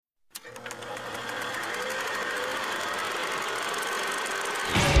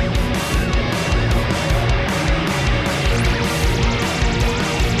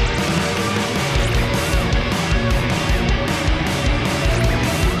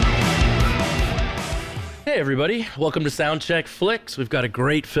Hey everybody, welcome to Soundcheck Flicks. We've got a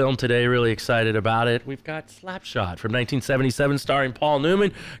great film today, really excited about it. We've got Slapshot from 1977 starring Paul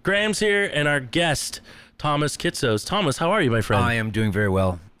Newman. Graham's here and our guest, Thomas Kitsos. Thomas, how are you, my friend? I am doing very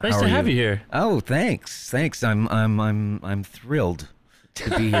well. Nice to have you here. Oh, thanks. I'm thrilled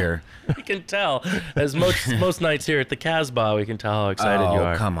to be here. We can tell, as most nights here at the Casbah, we can tell how excited you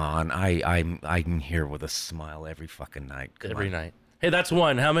are. Oh, come on. I'm here with a smile every fucking night. Every night. Hey, that's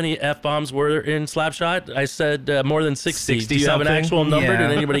one. How many F-bombs were there in Slapshot? I said more than 60. Do you have an actual number? Yeah.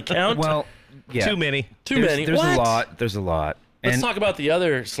 Did anybody count? Well, yeah. Too many. There's There's a lot. Let's talk about the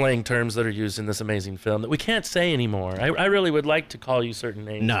other slang terms that are used in this amazing film that we can't say anymore. I really would like to call you certain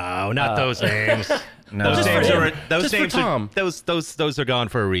names. No, not those names. No. Those are gone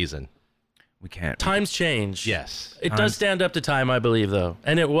for a reason. We can't. Times change. Yes. It does stand up to time, I believe, though.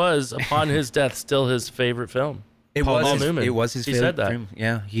 And it was, upon his death, still his favorite film. Paul Newman. It was his He favorite said that. film.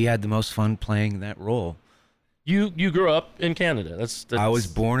 Yeah, he had the most fun playing that role. You grew up in Canada. That's I was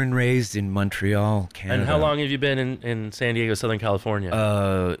born and raised in Montreal, Canada. And how long have you been in San Diego, Southern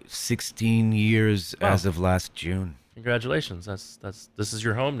California? 16 years as of last June. Congratulations. This is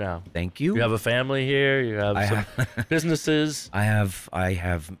your home now. Thank you. You have a family here. You have some businesses. I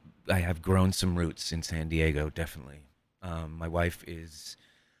have grown some roots in San Diego, definitely. My wife is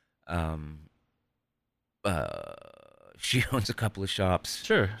she owns a couple of shops.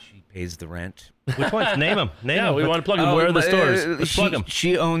 Sure. She pays the rent. Which ones? Name them. We want to plug them. Where are the stores? Let's plug them.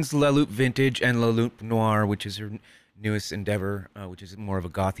 She owns La Loupe Vintage and La Loupe Noir, which is her newest endeavor, which is more of a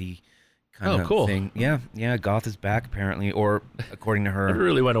gothy kind of thing. Yeah, goth is back apparently, or according to her, it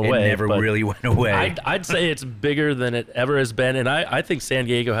really went away. It never really went away. I'd say it's bigger than it ever has been, and I think San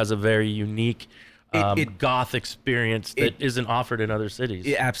Diego has a very unique goth experience that isn't offered in other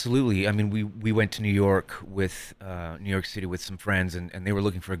cities. Absolutely. I mean, we went to New York City with some friends, and they were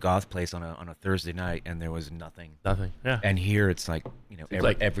looking for a goth place on a Thursday night, and there was nothing. Nothing. Yeah. And here it's like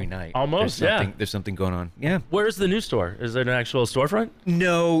every night. Almost. There's something going on. Yeah. Where's the new store? Is there an actual storefront?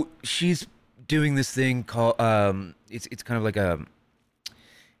 No, she's doing this thing called it's kind of like a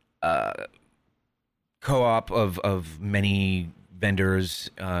co-op of many vendors.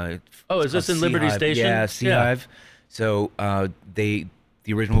 Is this in Liberty Station? Yeah, Sea Hive. So the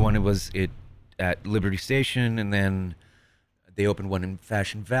original one was at Liberty Station, and then they opened one in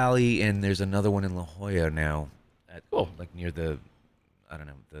Fashion Valley, and there's another one in La Jolla now, like near the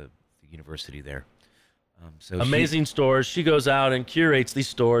university there. So amazing stores. She goes out and curates these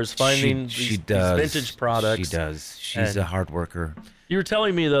stores, finding these vintage products. She does. She's a hard worker. You were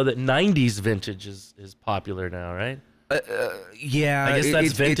telling me though that '90s vintage is popular now, right? Yeah, I guess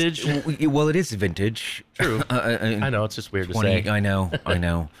that's vintage. Well, it is vintage. True. I know, it's just weird to say. I know.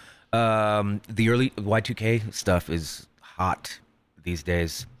 The early Y2K stuff is hot these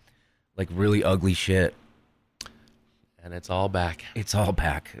days, like really ugly shit. And it's all back. It's all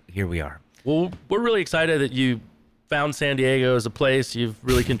back. Here we are. Well, we're really excited that you found San Diego as a place. You've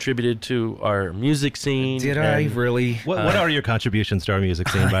really contributed to our music scene. Did I really? What are your contributions to our music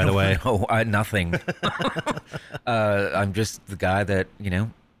scene, by the way? Oh, nothing. I'm just the guy that,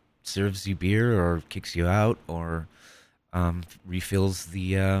 serves you beer or kicks you out or refills the...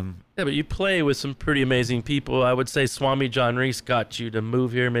 Yeah, but you play with some pretty amazing people. I would say Swami Jon Reis got you to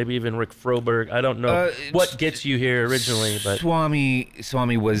move here, maybe even Rick Froberg. I don't know what gets you here originally, but...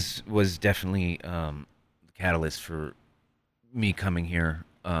 Swami was definitely... catalyst for me coming here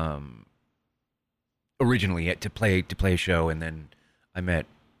originally to play a show, and then I met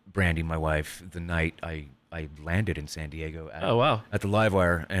Brandy, my wife, the night I landed in San Diego at the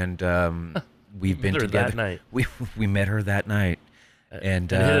Livewire, and we've been together that night. We met her that night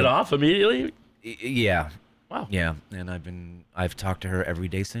and hit it off immediately. Yeah. Wow. Yeah, and I've talked to her every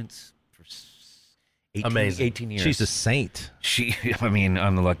day since for 18 years. She's a saint.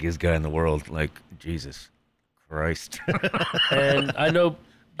 I'm the luckiest guy in the world, like Jesus Christ. And I know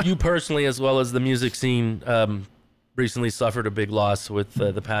you personally, as well as the music scene, recently suffered a big loss with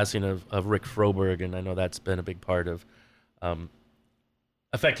the passing of Rick Froberg, and I know that's been a big part of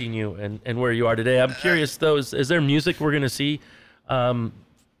affecting you and where you are today. I'm curious, though, is there music we're going to see from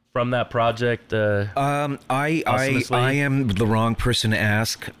that project? I am the wrong person to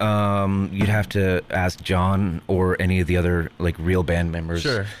ask. You'd have to ask John or any of the other real band members.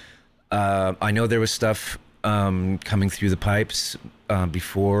 Sure. I know there was stuff coming through the pipes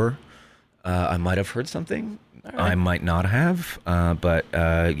before. I might have heard something. Right. I might not have. But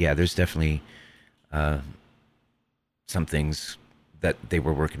there's definitely some things that they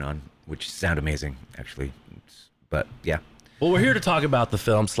were working on, which sound amazing, actually. But yeah. Well, we're here to talk about the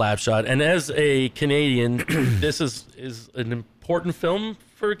film Slapshot, and as a Canadian, this is an important film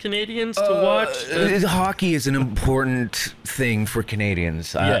for Canadians to watch? Hockey is an important thing for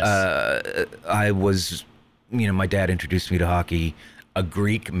Canadians. Yes. I was, my dad introduced me to hockey, a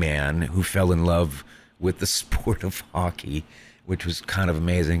Greek man who fell in love with the sport of hockey, which was kind of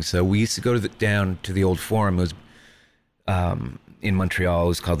amazing. So we used to go down to the old Forum. It was in Montreal. It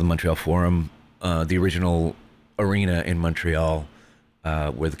was called the Montreal Forum, the original arena in Montreal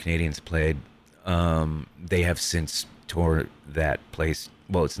where the Canadians played. They have since tore that place.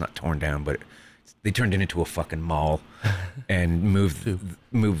 Well, it's not torn down, but they turned it into a fucking mall and moved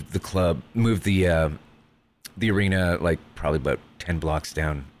the arena like probably about 10 blocks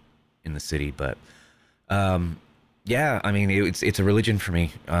down in the city. But yeah, I mean, it's a religion for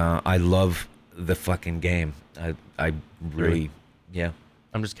me. I love the fucking game. I really, yeah.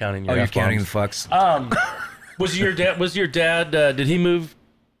 I'm just counting your Oh, you're F-bombs. counting the fucks? Was your dad, did he move,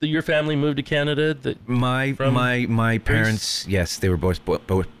 your family moved to Canada? My parents, yes, they were both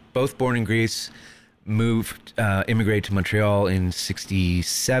born in Greece, moved, immigrated to Montreal in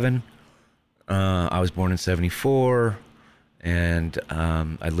 67. I was born in 74, and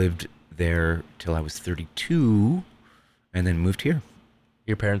I lived there till I was 32, and then moved here.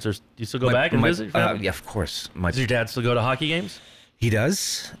 Your parents do you still go back and visit your family? Yeah, of course. Does your dad still go to hockey games? He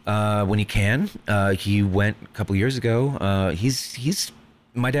does when he can. He went a couple years ago.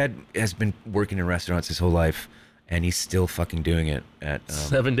 My dad has been working in restaurants his whole life, and he's still fucking doing it at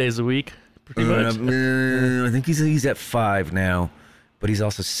 7 days a week, pretty much. I think he's at 5 now, but he's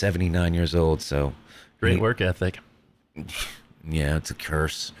also 79 years old. So Great work ethic. Yeah, it's a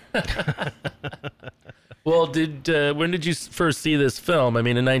curse. Well, when did you first see this film? I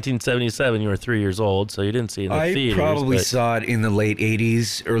mean, in 1977, you were 3 years old, so you didn't see it in the theaters. I probably saw it in the late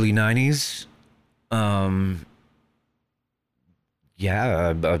 80s, early 90s.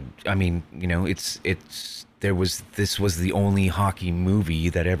 Yeah, I mean, this was the only hockey movie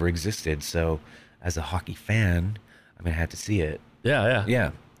that ever existed. So, as a hockey fan, I mean, I had to see it.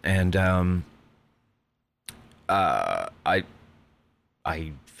 Yeah. And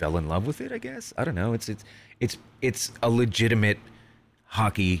I fell in love with it, I guess. I don't know. It's a legitimate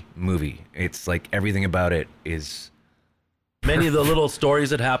hockey movie. It's like everything about it is. Many of the little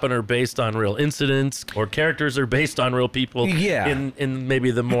stories that happen are based on real incidents, or characters are based on real people. Yeah. In maybe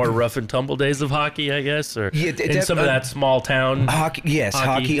the more rough and tumble days of hockey, I guess, or yeah, in some of that small town. Hockey, yes,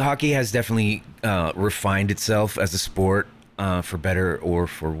 hockey has definitely refined itself as a sport, for better or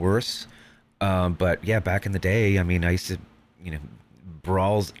for worse. But yeah, back in the day, I mean, I used to,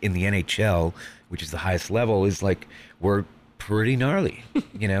 brawls in the NHL, which is the highest level, were pretty gnarly,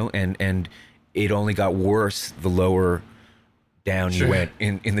 and it only got worse the lower down you went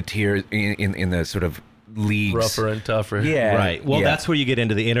in the tiers, in the sort of leagues. Rougher and tougher. Yeah. Right. Well, that's where you get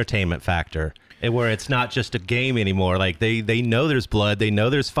into the entertainment factor, and where it's not just a game anymore. Like they know there's blood, they know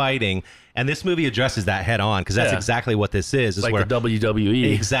there's fighting, and this movie addresses that head on, because that's exactly what this is. Like where the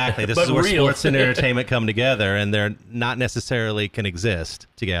WWE. Exactly. This But is where real. sports and entertainment come together, and they're not necessarily can exist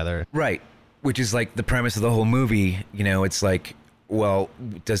together. Right. Which is like the premise of the whole movie. It's like, well,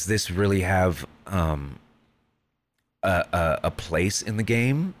 does this really have a place in the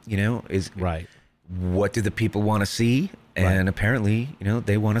game? Is Right. What do the people want to see? And apparently,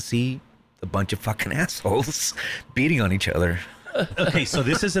 they want to see a bunch of fucking assholes beating on each other. Okay, so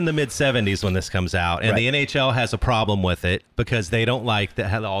this is in the mid-'70s when this comes out, and the NHL has a problem with it because they don't like that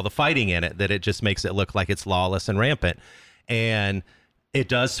had all the fighting in it, that it just makes it look like it's lawless and rampant. And it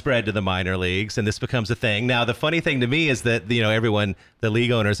does spread to the minor leagues, and this becomes a thing. Now, the funny thing to me is that, everyone, the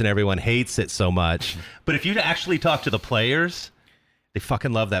league owners and everyone hates it so much. But if you actually talk to the players, they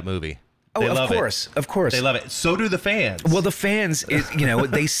fucking love that movie. Oh, of course. They love it. So do the fans. Well, the fans,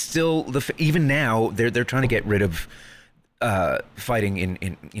 they still, even now, they're trying to get rid of fighting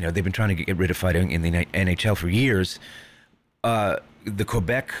in they've been trying to get rid of fighting in the NHL for years. The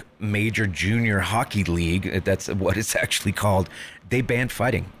Quebec Major Junior Hockey League, that's what it's actually called, they banned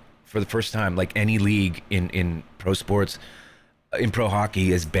fighting for the first time. Like any league in pro sports, in pro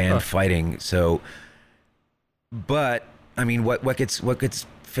hockey, is banned fighting. So, but I mean, what gets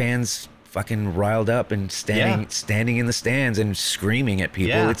fans fucking riled up and standing in the stands and screaming at people?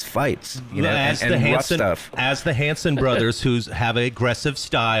 Yeah. It's fights, and rough stuff. As the Hanson brothers, who have an aggressive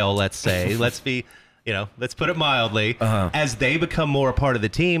style, let's say, let's put it mildly, as they become more a part of the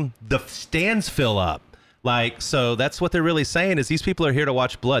team, the stands fill up. So that's what they're really saying, is these people are here to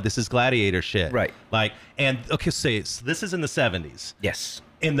watch blood. This is gladiator shit. Right. This is in the 70s. Yes.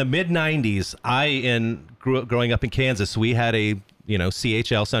 In the mid-'90s, growing up in Kansas, we had a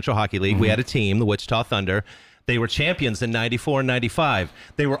CHL, Central Hockey League. We had a team, the Wichita Thunder. They were champions in 94 and 95.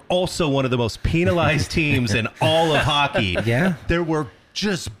 They were also one of the most penalized teams in all of hockey. Yeah. There were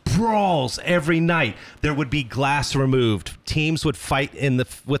just brawls every night. There would be glass removed. Teams would fight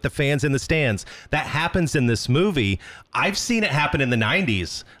with the fans in the stands. That happens in this movie. I've seen it happen in the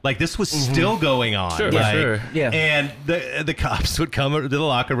 90s. Like, this was still going on. Sure, like, sure. Yeah. And the cops would come to the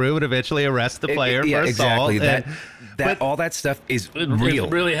locker room and eventually arrest the player for assault. Exactly. But all that stuff is real.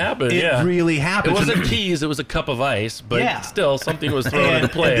 It really happened. It really happened. It wasn't keys. It was a cup of ice, but still something was thrown at the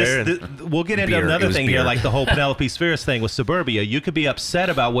player. We'll get into another thing here, like the whole Penelope Spheres thing with Suburbia. You could be upset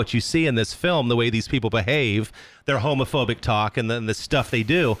about what you see in this film, the way these people behave, their homophobic talk, and then the stuff they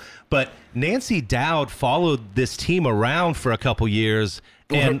do. But Nancy Dowd followed this team around for a couple years.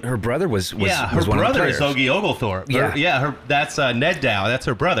 And her brother was her one of the brother players. is Ogie Oglethorpe. Yeah, That's Ned Dow. That's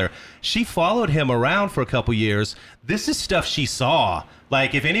her brother. She followed him around for a couple years. This is stuff she saw.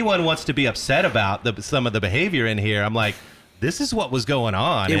 Like, if anyone wants to be upset about some of the behavior in here, I'm like, this is what was going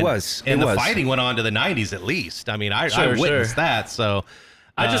on. It And the fighting went on to the 90s at least. I mean, I witnessed that. So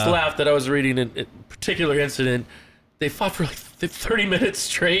I just laughed that I was reading a particular incident. They fought for like 30 minutes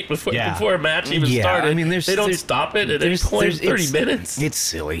straight before a match even started. I mean, they don't stop it at any point. 30 minutes. It's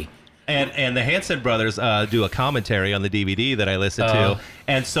silly. And the Hanson brothers do a commentary on the DVD that I listened to.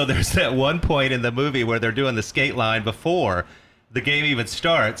 And so there's that one point in the movie where they're doing the skate line before the game even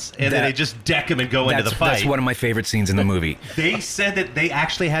starts, and then they just deck him and go into the fight. That's one of my favorite scenes in the movie. They said that they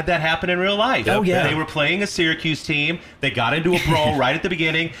actually had that happen in real life. Oh, yeah. They were playing a Syracuse team. They got into a brawl right at the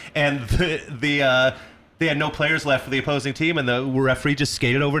beginning, and they had no players left for the opposing team, and the referee just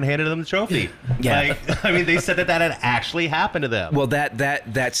skated over and handed them the trophy. Yeah. Like, I mean, they said that had actually happened to them. Well,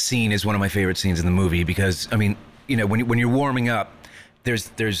 that scene is one of my favorite scenes in the movie because, I mean, you know, when you're warming up,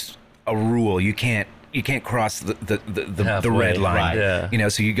 there's a rule. You can't cross the red line. Right. Yeah. You know,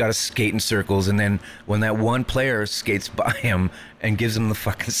 so you got to skate in circles, and then when that one player skates by him and gives him the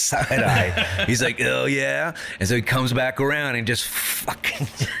fucking side eye, he's like, "Oh yeah," and so he comes back around and just fucking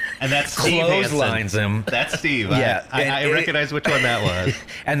and that's Steve clotheslines him. That's Steve. Yeah, I recognize which one that was.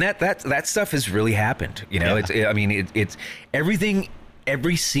 And that stuff has really happened. You know, it's everything.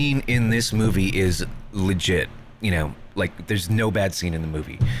 Every scene in this movie is legit. You know, like there's no bad scene in the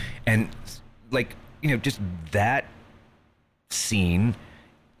movie, and like, you know, just that scene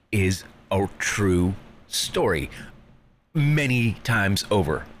is a true story many times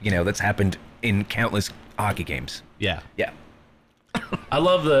over. You know, that's happened in countless hockey games. Yeah. Yeah. I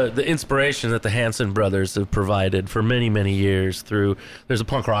love the inspiration that the Hanson brothers have provided for many, many years through, there's a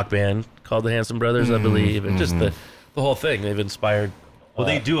punk rock band called the Hanson Brothers, I believe, and just the whole thing. They've inspired. Well,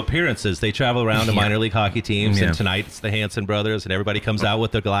 they do appearances. They travel around to minor league hockey teams, and tonight it's the Hanson brothers, and everybody comes out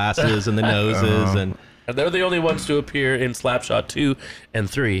with their glasses and the noses, and they're the only ones to appear in Slapshot 2 and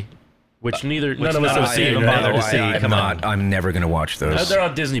 3, which none of us have seen. Come on. I'm never going to watch those. They're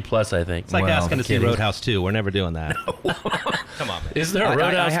on Disney Plus, I think. It's like asking to see Roadhouse 2. We're never doing that. No. Come on, man. Is there a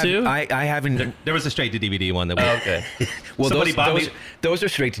Roadhouse 2? I haven't. There was a straight to DVD one that we. Okay. Well, Somebody those are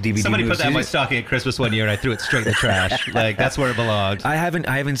straight to DVD. Somebody movies. put that in my stocking at Christmas one year, and I threw it straight in the trash. Like, that's where it belonged. I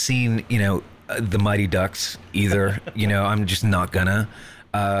haven't seen, you know, the Mighty Ducks either. You know, I'm just not gonna.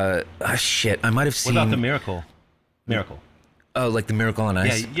 Shit, I might have seen. What about the Miracle? Oh, like the Miracle on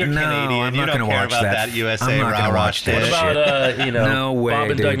Ice. Yeah, you're no, Canadian. I'm You not don't gonna care watch about that. that USA I'm not gonna rah-rah watch shit. that What shit. about, No way, Bob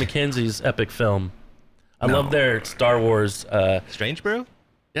and Doug dude. McKenzie's epic film? I love their Star Wars. Strange Brew?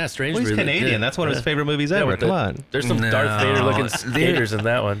 Yeah, Strange Well, he's Brew. Canadian. Yeah. That's one of his favorite movies Yeah, ever. with Come on. There's some Darth Vader looking skaters in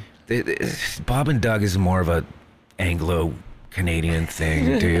that one. Bob and Doug is more of a Anglo-Canadian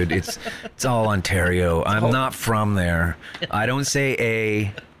thing, dude. It's all Ontario. I'm not from there. I don't say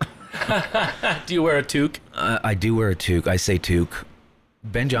a. Do you wear a toque? I do wear a toque. I say toque.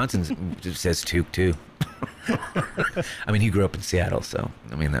 Ben Johnson says toque too. I mean, he grew up in Seattle, so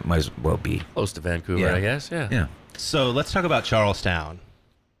I mean that might as well be Close to Vancouver, I guess. Yeah. Yeah. So let's talk about Charlestown,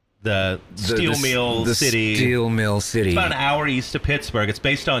 the steel mill city. Steel mill city. It's about an hour east of Pittsburgh. It's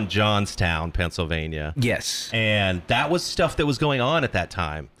based on Johnstown, Pennsylvania. Yes. And that was stuff that was going on at that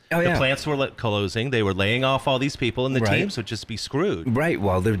time. Oh, yeah. The plants were closing. They were laying off all these people, and the Right. teams would just be screwed. Right.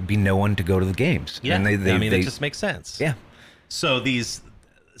 Well, there'd be no one to go to the games. Yeah. And it just makes sense. Yeah. So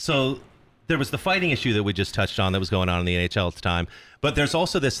there was the fighting issue that we just touched on that was going on in the NHL at the time. But there's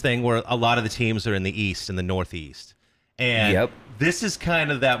also this thing where a lot of the teams are in the East and the Northeast. And this is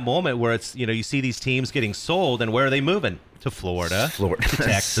kind of that moment where it's, you know, you see these teams getting sold, and where are they moving? To Florida, to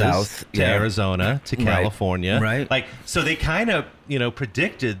Texas, South, to Arizona, to California. Right. Like, so they kind of, you know,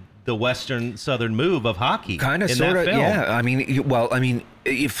 predicted the western southern move of hockey. Kind of, sort of, yeah. I mean,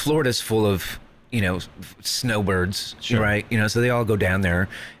 Florida's full of, you know, snowbirds, right? You know, so they all go down there,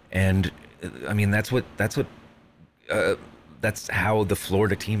 and I mean, that's how the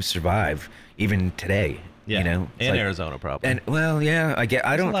Florida teams survive even today. Yeah. You know, It's and like- Arizona probably. And well, yeah, I get.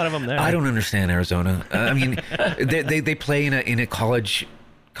 I don't. a lot of 'em there. I don't understand Arizona. I mean, they play in a college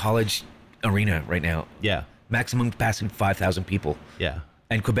arena right now. yeah. Maximum capacity 5,000 people. Yeah.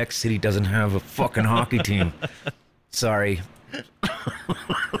 And Quebec City doesn't have a fucking hockey team. Sorry.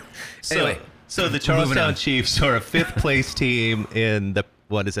 So, Anyway, so the moving Charlestown on. Chiefs are a 5th place team in the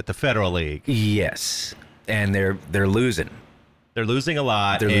the Federal League. Yes, and they're losing. They're losing a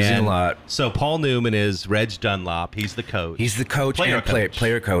lot. They're losing a and lot. So Paul Newman is Reg Dunlop. He's the coach. He's the coach and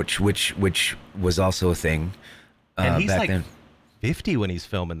player coach, which was also a thing and he's back like then. 50 when he's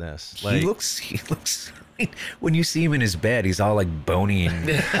filming this. Like, He looks. When you see him in his bed, he's all like bony and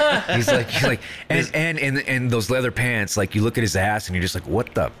he's like and those leather pants. Like you look at his ass and you're just like, what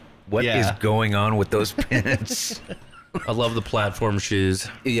is Yeah. going on with those pants? I love the platform shoes.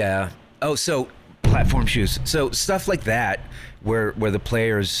 Yeah. Oh, so platform shoes. So stuff like that, where the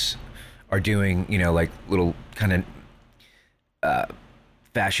players are doing, like little kind of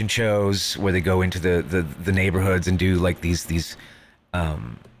fashion shows where they go into the neighborhoods and do like these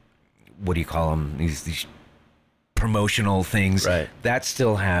what do you call them? These promotional things. Right. That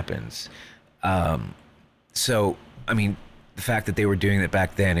still happens. So I mean, the fact that they were doing it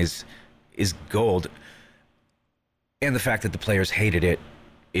back then is gold. And the fact that the players hated it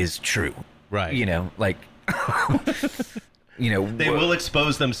is true. Right. Like, they will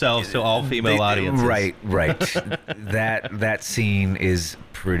expose themselves to all female audiences. Right. that scene is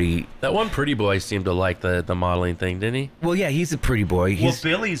pretty. That one pretty boy seemed to like the modeling thing, didn't he? Well, yeah, he's a pretty boy. Well,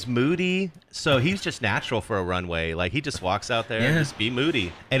 Billy's moody, so he's just natural for a runway. Like, he just walks out there and just be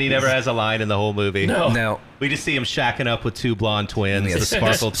moody. And he never has a line in the whole movie. No. We just see him shacking up with 2 blonde twins, Yeah, the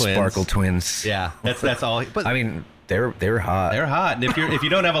Sparkle twins. Sparkle twins. Yeah, that's all. But I mean, they're hot. they're hot. And if you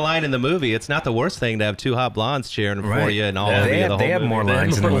don't have a line in the movie, it's not the worst thing to have 2 hot blondes cheering for you and all over you the whole They have movie. more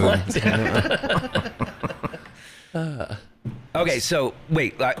lines in the More movie. lines. Okay, so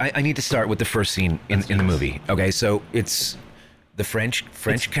wait, I need to start with the first scene in the movie. Okay, so it's the French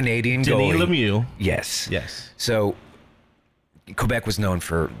Canadian Denis goalie. Lemieux. Yes. Yes. So Quebec was known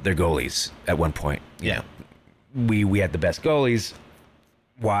for their goalies at one point. Yeah. We had the best goalies.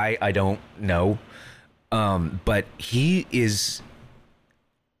 Why, I don't know. But he is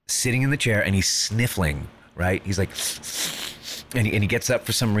sitting in the chair and he's sniffling, right? He's like, and he gets up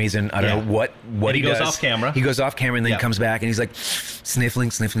for some reason. I don't know what And he goes does. off camera. He goes off camera and then he comes back and he's like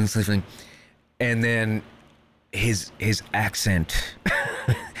sniffling. And then his accent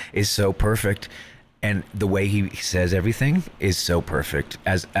is so perfect. And the way he says everything is so perfect.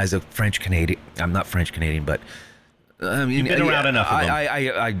 As a French Canadian, I'm not French Canadian, but I mean, You've been around enough of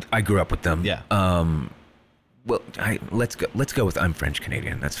them. I grew up with them. Yeah. Well, let's go with I'm French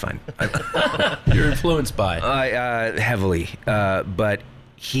Canadian. That's fine. You're influenced by. Heavily, but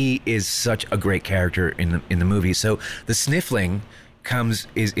he is such a great character in the movie. So the sniffling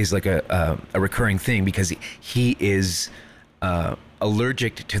is like a recurring thing because he is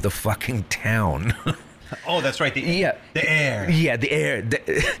allergic to the fucking town. Oh, that's right. The air. Yeah, the air.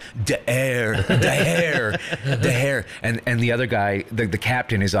 And the other guy, the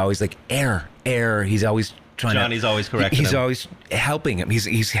captain, is always like air. He's always trying. Johnny's always correcting He's him. always helping him.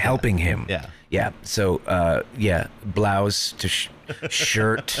 He's helping him. Yeah. So blouse to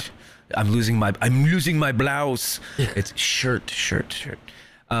shirt. I'm losing my blouse. It's shirt.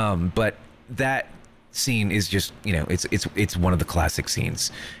 But that scene is just it's one of the classic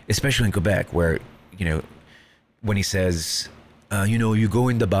scenes, especially in Quebec, where when he says, you go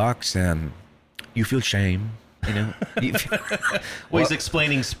in the box and you feel shame. He's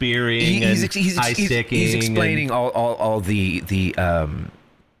explaining spearing He's high sticking. He's explaining all the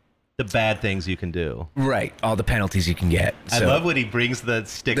bad things you can do. Right, all the penalties you can get. I love when he brings the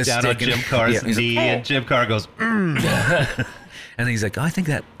stick down on Jim Carr's knee, and Jim Carr goes, and then he's like, I think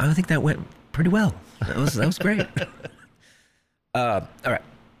that went pretty well. That was great. All right,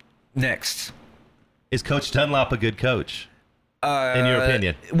 next. Is Coach Dunlop a good coach? In your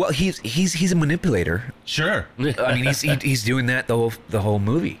opinion? Well, he's a manipulator. Sure. I mean, he's doing that the whole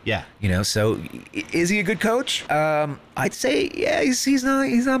movie. Yeah. So is he a good coach? I'd say he's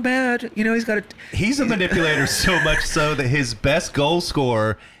not bad. He's a manipulator so much so that his best goal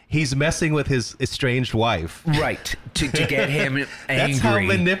scorer, he's messing with his estranged wife. Right. To get him angry. That's how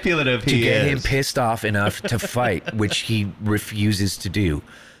manipulative he is. To get him pissed off enough to fight, which he refuses to do.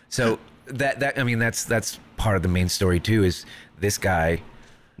 So that's part of the main story too. Is this guy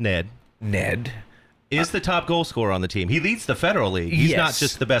Ned is the top goal scorer on the team. He leads the Federal League. He's not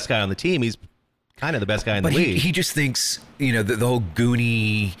just the best guy on the team. He's kind of the best guy in the league. He just thinks the whole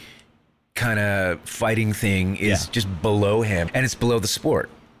Goonie kind of fighting thing is just below him, and it's below the sport.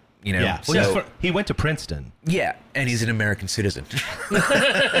 You know, Yeah. Well, he went to Princeton. yeah, and he's an American citizen.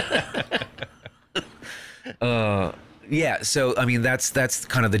 Yeah, so I mean that's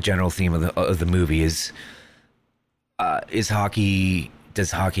kind of the general theme of the movie is hockey.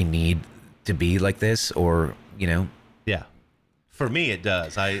 Does hockey need to be like this, or you know? Yeah. For me, it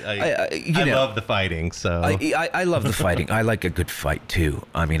does. I know, love the fighting. So I love the fighting. I like a good fight too.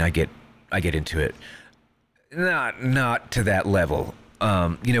 I mean, I get into it. Not to that level.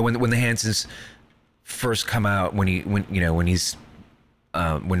 You know, when the Hansons first come out, when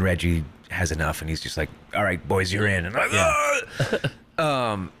Reggie has enough and he's just like, all right, boys, you're in, and like,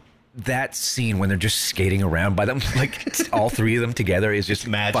 that scene when they're just skating around by them, like all three of them together, is just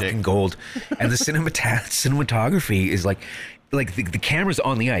magic, fucking gold. And the cinematography is like the camera's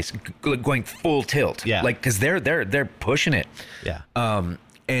on the ice going full tilt, like because they're pushing it,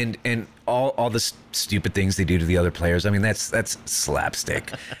 and all the stupid things they do to the other players. I mean, that's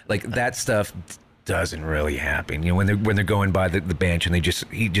slapstick. Like that stuff doesn't really happen. You know, when they're going by the bench and he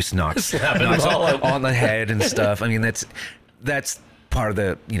just knocks on the head and stuff. I mean, that's part of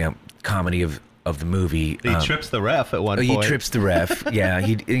the comedy of the movie. He trips the ref at one point. He trips the ref. Yeah,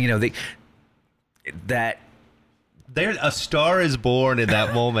 A star is born in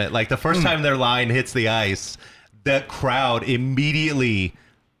that moment. Like the first time their line hits the ice, that crowd immediately.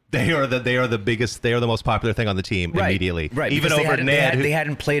 They are the biggest. They are the most popular thing on the team immediately. Right. Even over Ned, they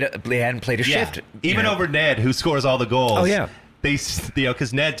hadn't played a shift. Even over Ned, who scores all the goals. Oh yeah. They,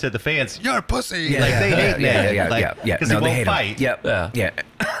 because Ned to the fans, you're a pussy. Yeah, like they hate Ned. Because he won't hate fight. Him. Yeah.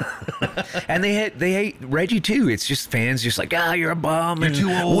 And they hate Reggie too. It's just fans just like, you're a bum. You're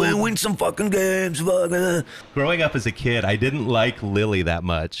too old. Win some fucking games. Growing up as a kid, I didn't like Lily that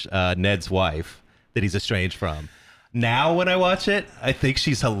much, Ned's wife, that he's estranged from. Now when I watch it, I think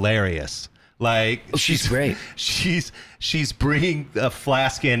she's hilarious. Like she's great. She's bringing a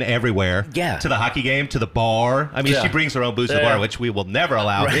flask in everywhere. Yeah. To the hockey game, to the bar. I mean, she brings her own booze to the bar, which we will never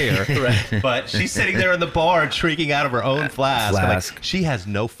allow here. Right. But she's sitting there in the bar drinking out of her own flask. Like, she has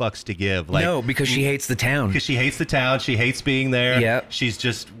no fucks to give. Like, no, because she hates the town. Because she hates the town. She hates being there. Yeah. She's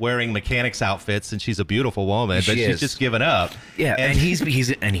just wearing mechanics outfits, and she's a beautiful woman, but she's just given up. Yeah. And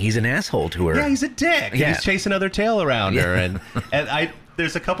he's an asshole to her. Yeah, he's a dick. Yeah. He's chasing other tail around her, and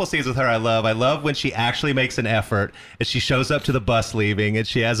there's a couple scenes with her I love. I love when she actually makes an effort and she shows up to the bus leaving and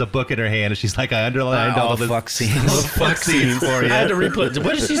she has a book in her hand and she's like, I underlined all the fuck scenes. All the fuck scenes for you. I had to replay.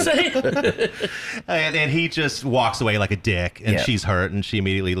 What did she say? and he just walks away like a dick and she's hurt and she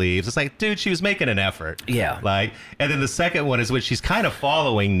immediately leaves. It's like, dude, she was making an effort. Yeah. Like, and then the second one is when she's kind of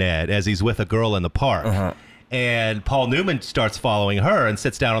following Ned as he's with a girl in the park. Uh-huh. And Paul Newman starts following her and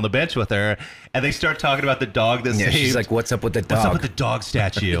sits down on the bench with her, and they start talking about the dog that saved. She's like, "What's up with the dog? What's up with the dog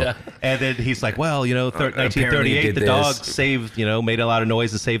statue?" And then he's like, "Well, 1938, the dog saved, made a lot of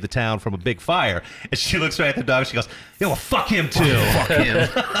noise and saved the town from a big fire." And she looks right at the dog. And she goes, "Yeah, well, fuck him too. Fuck him."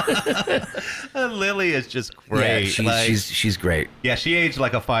 And Lily is just great. Yeah, she's great. Yeah, she aged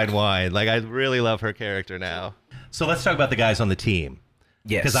like a fine wine. Like I really love her character now. So let's talk about the guys on the team.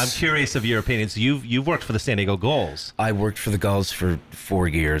 Yes. Because I'm curious of your opinions. You've worked for the San Diego Gulls. I worked for the Gulls for 4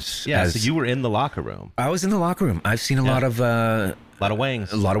 years. Yeah, so you were in the locker room. I was in the locker room. I've seen a lot of wangs.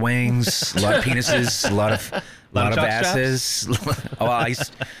 A lot of wangs, a lot of penises, a lot of asses.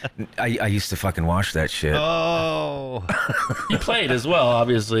 I used to fucking watch that shit. Oh. You played as well,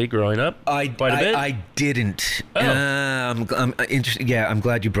 obviously, growing up. Quite a bit. I didn't. Oh. I'm interested. Yeah, I'm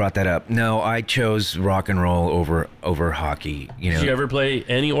glad you brought that up. No, I chose rock and roll over hockey. Did you ever play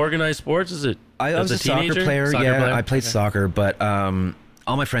any organized sports? I was a soccer player. I played soccer, but all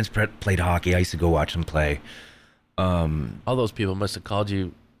my friends played hockey. I used to go watch them play. All those people must have called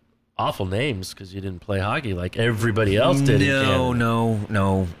you awful names because you didn't play hockey like everybody else did.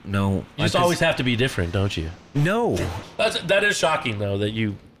 No. You just always have to be different, don't you? No. That is shocking, though, that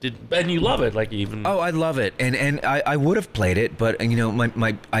you did, and you love it. Like even. Oh, I love it, and I would have played it, but my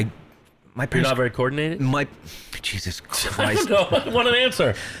parents. You're not very coordinated. Jesus Christ. No, I want an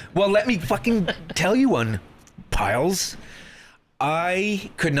answer. Well, let me fucking tell you one, Piles. I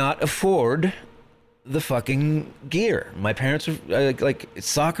could not afford the fucking gear. My parents were like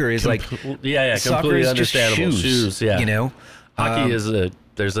soccer is completely understandable. Shoes, hockey is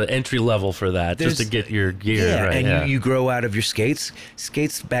there's an entry level for that just to get your gear. Yeah, right, and you grow out of your skates.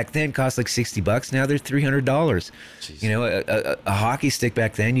 Skates back then cost like $60. Now they're $300. A hockey stick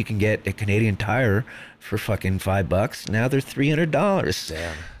back then you can get a Canadian Tire for fucking $5. Now they're $300.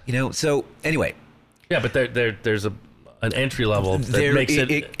 Damn. So anyway. Yeah, but there's an entry level that makes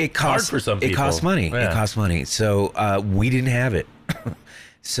it hard for some people. It costs money. Yeah. It costs money. So we didn't have it.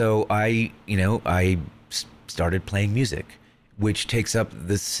 So I started playing music. which takes up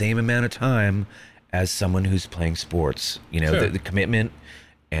the same amount of time as someone who's playing sports. You know, Sure. the commitment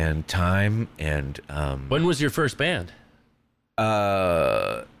and time and. When was your first band?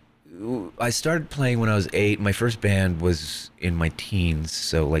 I started playing when I was 8. My first band was in my teens,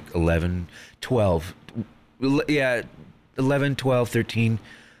 so like 11, 12. Yeah, 11, 12, 13.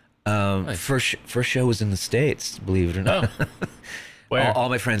 Nice. First show was in the States, believe it or not. Oh. Where? All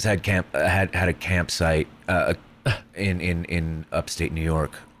my friends had had a campsite in upstate New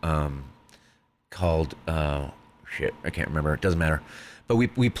York called shit, I can't remember. It doesn't matter. But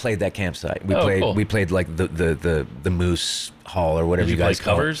we played that campsite. Cool. We played like the Moose Hall or whatever Did you guys play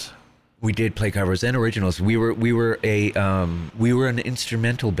call covers? it. We did play covers and originals. We were an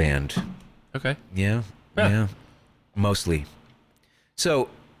instrumental band. Okay. Yeah. Yeah. Yeah. Mostly. So,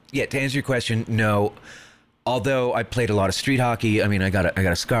 yeah, to answer your question, no. Although I played a lot of street hockey, I mean, I got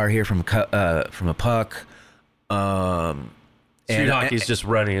a scar here from a puck. Street hockey is just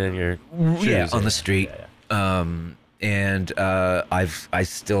running in your shoes. Yeah, on the street. And I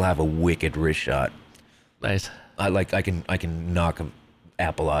still have a wicked wrist shot. Nice. I can knock an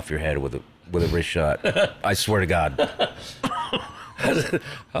apple off your head with a wrist shot. I swear to God.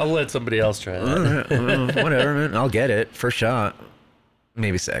 I'll let somebody else try that. Whatever, man. I'll get it. First shot.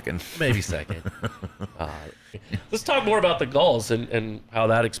 Maybe second. Maybe second. Let's talk more about the Gulls and how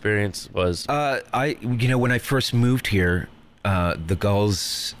that experience was. When I first moved here, the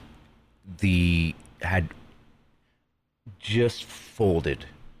Gulls, had just folded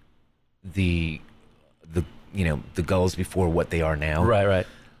the Gulls before what they are now. Right.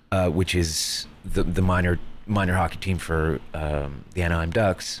 Which is the minor hockey team for the Anaheim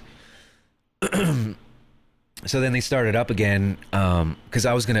Ducks. So then they started up again because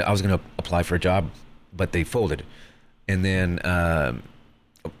I was gonna apply for a job, but they folded. And then a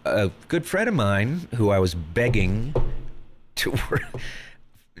good friend of mine who I was begging to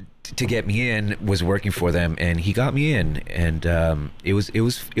get me in was working for them, and he got me in, and it was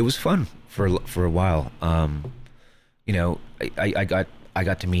fun for a while. I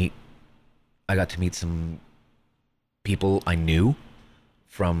got to meet some people I knew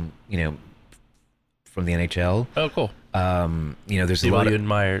from the NHL. Oh, cool. There's People a lot you of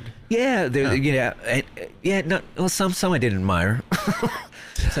admired. some I didn't admire.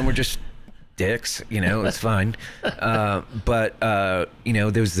 Some were just dicks, it's fine. But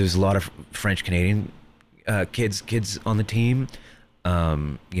there's a lot of French Canadian kids on the team.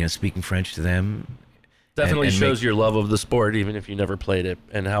 Speaking French to them. Definitely and shows your love of the sport, even if you never played it,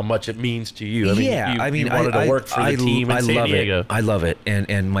 and how much it means to you. You wanted to work for the team in San Diego. I love it.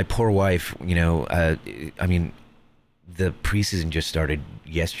 And my poor wife, the preseason just started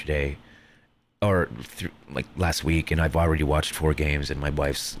yesterday or last week, and I've already watched 4 games, and my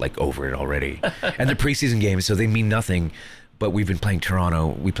wife's like over it already. And the preseason games, so they mean nothing, but we've been playing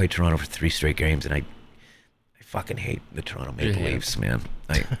Toronto. We played Toronto for 3 straight games, and I fucking hate the Toronto Maple Leafs, man.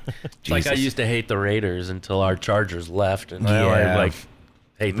 It's like I used to hate the Raiders until our Chargers left, and now I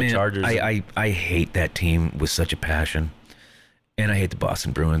hate the Chargers. I hate that team with such a passion, and I hate the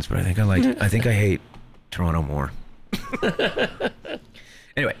Boston Bruins, but I think I hate Toronto more.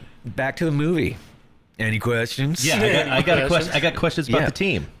 Anyway, back to the movie. Any questions? Yeah, I got a question. I got questions about the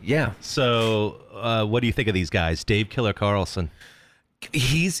team. Yeah. So, what do you think of these guys? Dave Killer Carlson.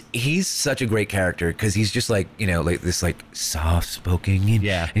 He's such a great character because he's just like this soft spoken.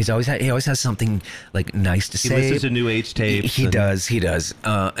 Yeah. And he always has something like nice to say. He listens to new age tapes. He does.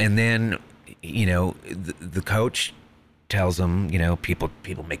 And then the coach tells him people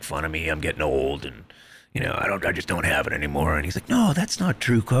make fun of me. I'm getting old and I just don't have it anymore. And he's like, no, that's not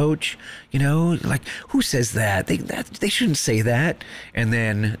true, coach. Who says that? They shouldn't say that. And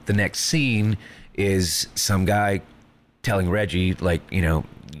then the next scene is some guy telling Reggie,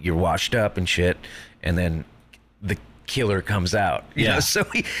 you're washed up and shit, and then the killer comes out. So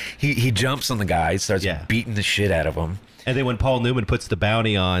he jumps on the guy, starts beating the shit out of him. And then when Paul Newman puts the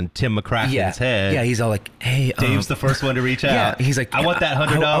bounty on Tim McCracken's head, he's all like, "Hey, Dave's the first one to reach out." Yeah, he's like, "I want that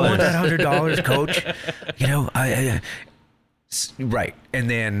 $100. I want that $100, coach." Right. And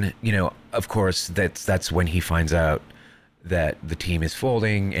then of course, that's when he finds out that the team is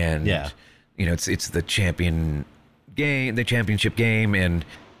folding, and it's the championship game, and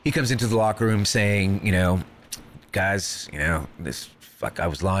he comes into the locker room saying, guys, I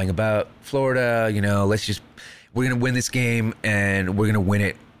was lying about Florida, we're gonna win this game, and we're gonna win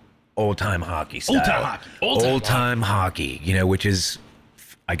it old time hockey style. Old time hockey, which is,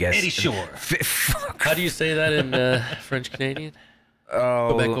 I guess, Eddie Shore. How do you say that in French Canadian?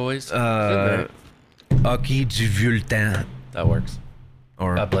 Quebecois. Hockey du vieux temps. That works.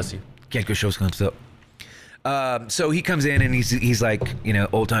 Or God bless you. Quelque chose comme ça. So he comes in and he's like, you know,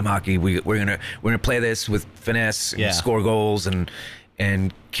 old time hockey. We're gonna play this with finesse and score goals and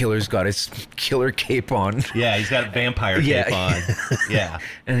Killer's got his killer cape on. Yeah, he's got a vampire cape on. Yeah,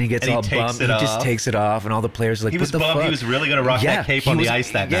 and he gets all bummed. He just takes it off, and all the players are like, he was what the bummed. fuck? He was really gonna rock that cape on the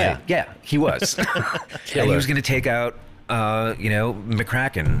ice that night. Yeah, he was. And he was gonna take out, you know,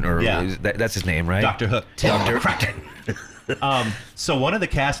 McCracken, or that's his name, right? Dr. Hook. Dr. McCracken. So one of the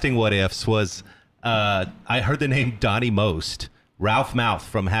casting what ifs was, I heard the name Donnie Most, Ralph Mouth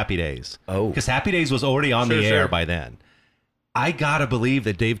from Happy Days. Oh. Because Happy Days was already on the air by then. I gotta believe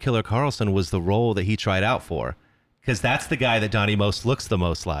that Dave Killer Carlson was the role that he tried out for, because that's the guy that Donnie Most looks the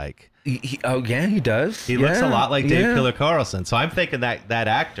most like. Oh yeah, he does. He looks a lot like Dave Killer Carlson. So I'm thinking that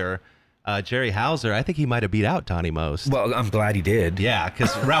actor, Jerry Hauser, I think he might have beat out Donnie Most. Well, I'm glad he did. Yeah,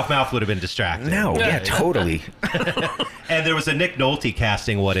 because Ralph Mouth would have been distracted. No, yeah, totally. And there was a Nick Nolte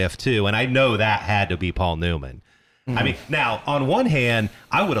casting what if too, and I know that had to be Paul Newman. I mean, now, on one hand,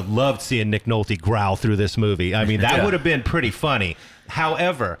 I would have loved seeing Nick Nolte growl through this movie. I mean, that would have been pretty funny.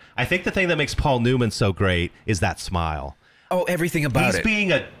 However, I think the thing that makes Paul Newman so great is that smile. Oh, everything about it. He's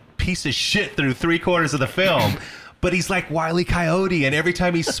being a piece of shit through 3/4 of the film, but he's like Wile E. Coyote, and every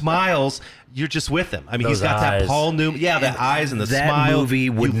time he smiles, you're just with him. I mean, he's got that Paul Newman, the eyes and the smile. That movie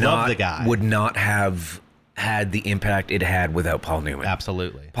would love the guy. Would not have had the impact it had without Paul Newman.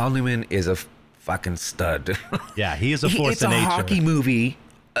 Absolutely. Paul Newman is a fucking stud. Yeah, he is a force of nature. It's a hockey movie,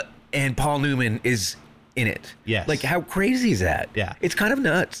 and Paul Newman is in it. Yes. Like, how crazy is that? Yeah. It's kind of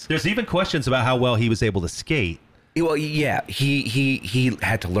nuts. There's even questions about how well he was able to skate. Well, yeah, he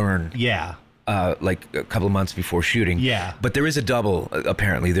had to learn. Yeah. Like a couple of months before shooting. Yeah. But there is a double.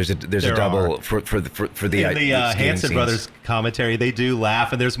 Apparently, there's a double for the in the Hanson brothers commentary. They do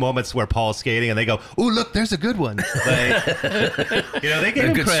laugh, and there's moments where Paul's skating, and they go, "Ooh, look, there's a good one." Like, you know, they give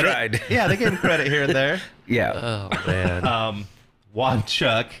him good credit. stride. Yeah, they give him credit here and there. Yeah. Oh man. Juan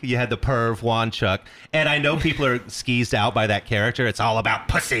Chuck, you had the perv Juan Chuck, and I know people are skeezed out by that character. It's all about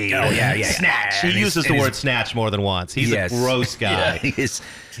pussy. Oh yeah, snatch. And He uses the word snatch more than once. He's a gross guy. Yeah, he is.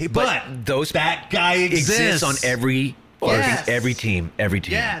 But that guy exists on every team.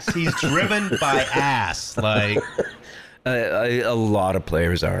 Yes, he's driven by ass. Like a lot of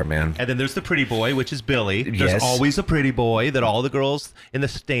players are, man. And then there's the pretty boy, which is Billy. There's Yes. always a pretty boy that all the girls in the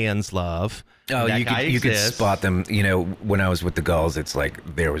stands love. Oh, That you guy could exists. spot them. You know, when I was with the Gulls, it's like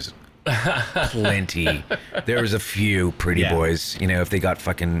there was plenty. There was a few pretty boys. You know, if they got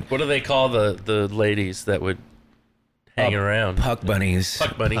fucking What do they call the ladies that would hang around? puck bunnies.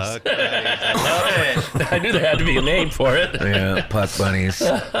 Puck bunnies. Puck I knew there had to be a name for it. Yeah, puck bunnies.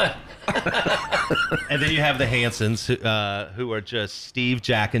 And then you have the Hansons, who are just Steve,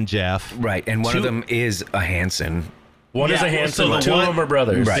 Jack, and Jeff. Right, and one of them is a Hanson. One is a Hanson, so the two one- of them are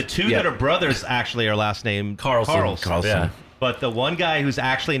brothers. Right. The two that are brothers actually are last name Carlson. Yeah. But the one guy who's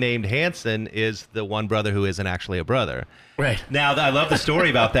actually named Hanson is the one brother who isn't actually a brother. Right. Now, I love the story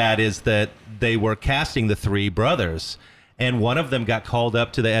about that is that they were casting the three brothers, and one of them got called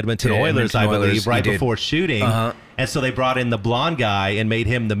up to the Edmonton Oilers, I believe, right before shooting. And so they brought in the blonde guy and made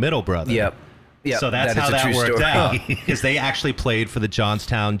him the middle brother. Yep. So that's how that worked out, because they actually played for the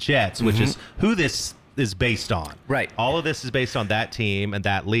Johnstown Jets, which is who this is based on. Right. All of this is based on that team and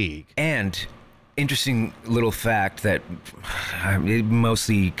that league. And interesting little fact that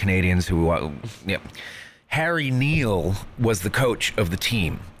mostly Canadians who, Harry Neal was the coach of the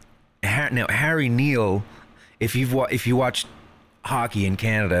team. Now, Harry Neal, if you watched hockey in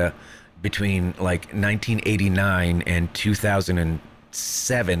Canada between like 1989 and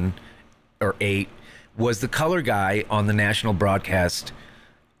 2007 or 8, was the color guy on the national broadcast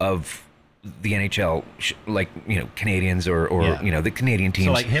of the NHL, like, you know, Canadians or you know, the Canadian teams.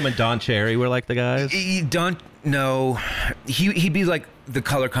 So like him and Don Cherry were like the guys? He'd be like the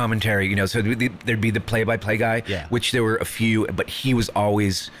color commentary, you know, so there'd be the play-by-play guy, which there were a few, but he was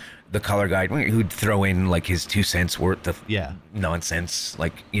always the color guy who'd throw in like his 2 cents worth of nonsense,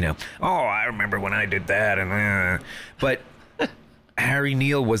 like, you know, oh, I remember when I did that, and but Harry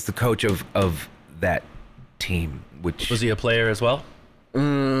Neal was the coach of that team. Which Was he a player as well?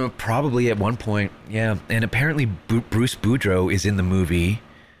 Probably at one point, yeah. And apparently Bruce Boudreau is in the movie.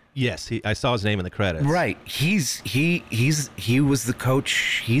 Yes, I saw his name in the credits. Right, he was the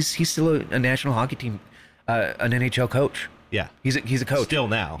coach. He's still a national hockey team, an NHL coach. Yeah, he's a coach still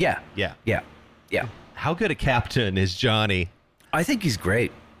now. Yeah. How good a captain is Johnny? I think he's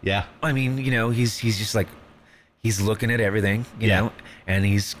great. Yeah, I mean, you know, he's just like, he's looking at everything, you know, and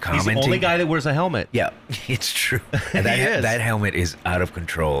he's commenting. He's the only guy that wears a helmet. Yeah, it's true. And that helmet is out of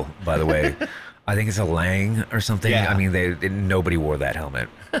control, by the way. I think it's a Lang or something. Yeah. I mean, nobody wore that helmet.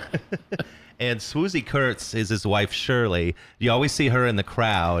 And Swoozie Kurtz is his wife, Shirley. You always see her in the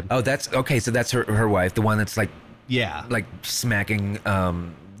crowd. Oh, that's okay. So that's her wife, the one that's like smacking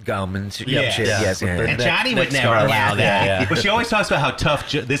gum and shit. Yeah. Shit. Yeah. Yes, yeah. And Johnny would never allow that. Yeah. But she always talks about how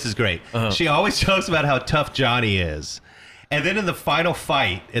tough. This is great. She always talks about how tough Johnny is. And then in the final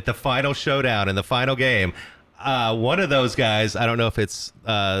fight, at the final showdown, in the final game, one of those guys, I don't know if it's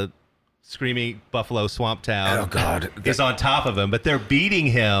Screaming Buffalo Swamp Town. Oh, God. Is on top of him, but they're beating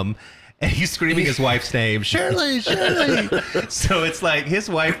him. And he's screaming his wife's name, Shirley, Shirley. So it's like his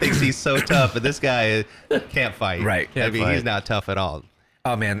wife thinks he's so tough, but this guy can't fight. Right. He's not tough at all.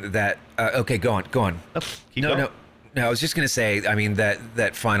 Oh man, that okay. Go on. Oh, keep going. No. I was just gonna say. I mean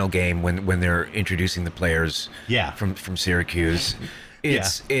that final game when they're introducing the players. Yeah. From Syracuse,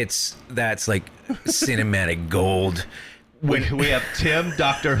 that's like cinematic gold. When we have Tim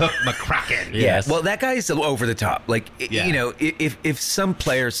Dr. Hook McCracken. Yes. Well, that guy's over the top. Like you know, if some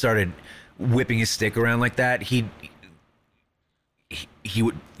player started whipping his stick around like that, he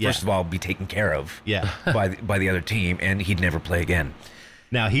would first of all be taken care of. Yeah. by the other team, and he'd never play again.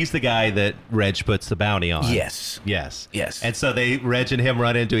 Now, he's the guy that Reg puts the bounty on. Yes. And so Reg and him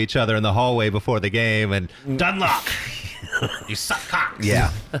run into each other in the hallway before the game, and Dunlock, you suck cocks.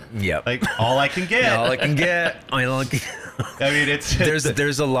 Yeah. Yeah. Like, all I can get. All I can get. I mean,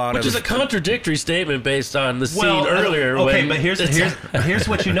 There's a lot Which of. is a contradictory statement based on the scene Well, earlier. Okay, when but here's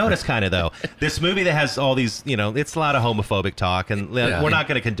what you notice, kind of though. This movie that has all these, it's a lot of homophobic talk, and we're not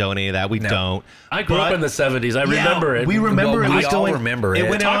going to condone any of that. We don't. I grew up in the 70s. I remember it. We remember Well, it. we all remember it. It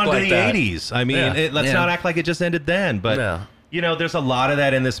went on to like the that. 80s. I mean, let's not act like it just ended then. But there's a lot of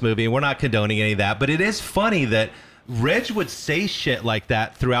that in this movie, and we're not condoning any of that. But it is funny that Reg would say shit like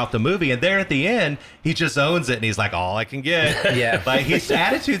that throughout the movie, and there at the end, he just owns it, and he's like, all I can get. Yeah. Like, his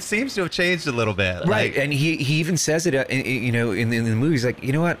attitude seems to have changed a little bit. Right, Like, and he even says it, in the movie. He's like,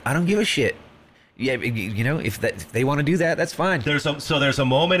 you know what? I don't give a shit. Yeah, if they want to do that, that's fine. there's a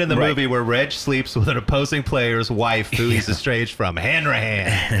moment in the movie where Reg sleeps with an opposing player's wife who he's estranged from,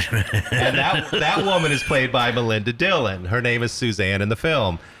 Hanrahan. And that woman is played by Melinda Dillon. Her name is Suzanne in the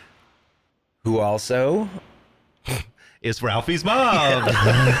film. Who also? Is Ralphie's mom.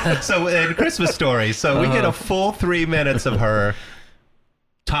 So in Christmas Story, we get a full 3 minutes of her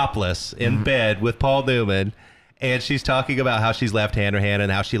topless in bed with Paul Newman, and she's talking about how she's left Hanrahan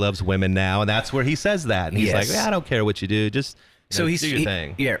and how she loves women now, and that's where he says that, and he's like, I don't care what you do, just do your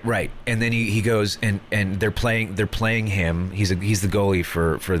thing. Yeah, right. And then he goes and they're playing him. He's the goalie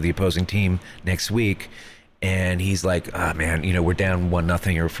for the opposing team next week, and he's like, oh man, we're down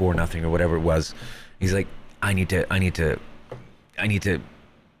 1-0 or 4-0 or whatever it was. He's like, I need to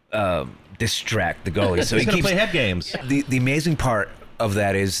distract the goalie. So he's he gonna keeps play head games. The amazing part of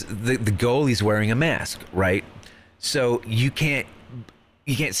that is the goalie's wearing a mask, right? So you can't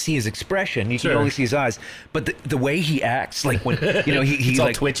see his expression. You can only see his eyes. But the way he acts, like when he all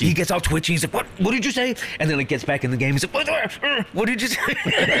like twitchy. he gets all twitchy. He's like, "What did you say?" And then it gets back in the game. He's like, "What did you say?"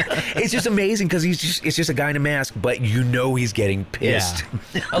 It's just amazing because it's just a guy in a mask, but he's getting pissed.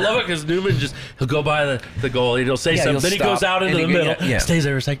 Yeah. I love it because Newman he'll go by the goal, he'll say something, then he stop, goes out into the and middle, stays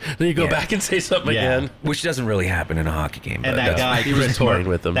there a second, then you go back and say something again. Which doesn't really happen in a hockey game. And but that guy, he was Chris toying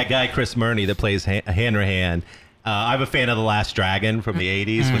with him. That guy, Chris Murney, that plays Hanrahan. I'm a fan of The Last Dragon from the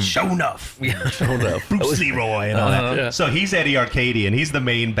 80s with Shonuff, Bruce Leroy, and all that. Yeah. So he's Eddie Arcadian. He's the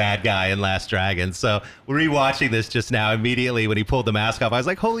main bad guy in Last Dragon. So we're rewatching this just now. Immediately when he pulled the mask off, I was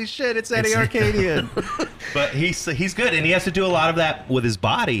like, "Holy shit, it's Eddie Arcadian!" But he's good, and he has to do a lot of that with his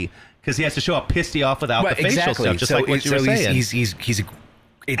body because he has to show how pissed he off without the facial stuff, just like what you were saying.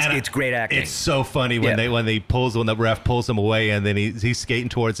 It's great acting. It's so funny when the ref pulls him away, and then he's skating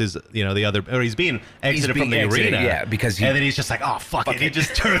towards his the other, or he's being exited from the arena. Because and then he's just like, oh fuck it. He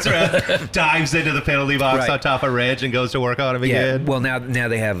just turns around, dives into the penalty box on top of Reg, and goes to work on him again. Well, now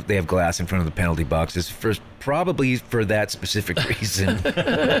they have glass in front of the penalty boxes probably for that specific reason.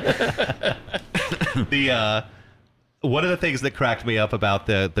 One of the things that cracked me up about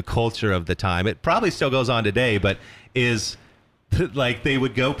the culture of the time, it probably still goes on today, but is like they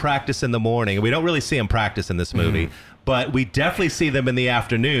would go practice in the morning. We don't really see them practice in this movie, but we definitely see them in the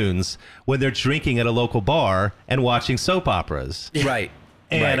afternoons when they're drinking at a local bar and watching soap operas. Right.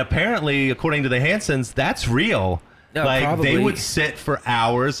 And apparently, according to the Hansons, that's real. No, like probably. they would sit for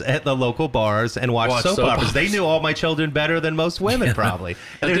hours at the local bars and watch soap operas. They knew All My Children better than most women, probably.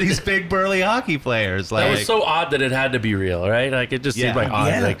 And they're these big burly hockey players. Like, that was so odd that it had to be real, right? Like it just seemed like odd.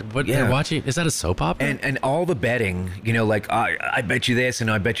 Yeah. Like what they're watching, is that a soap opera? And all the betting, like I bet you this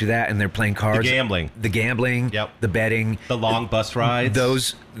and I bet you that, and they're playing cards. The gambling. Yep. The betting. The long bus rides.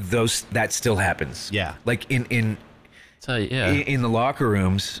 Those that still happens. Yeah. Like in in the locker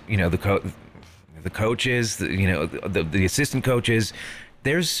rooms, the coaches, the assistant coaches.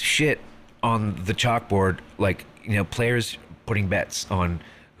 There's shit on the chalkboard, like, players putting bets on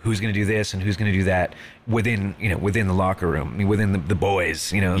who's going to do this and who's going to do that within the locker room, I mean, within the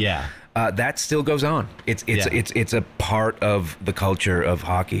boys, Yeah. that still goes on. It's a part of the culture of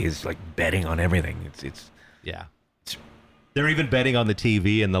hockey, is like betting on everything. Yeah. They're even betting on the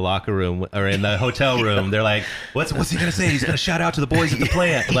TV in the locker room or in the hotel room. They're like, "What's he gonna say? He's gonna shout out to the boys at the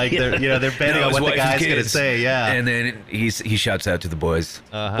plant." Like they're betting on what the guy's gonna say. Yeah, and then he shouts out to the boys.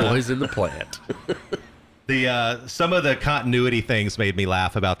 Boys in the plant. Some of the continuity things made me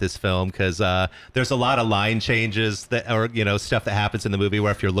laugh about this film because there's a lot of line changes stuff that happens in the movie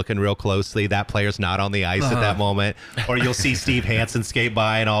where if you're looking real closely, that player's not on the ice at that moment, or you'll see Steve Hansen skate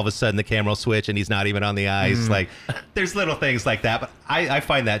by and all of a sudden the camera will switch and he's not even on the ice. Like there's little things like that, but I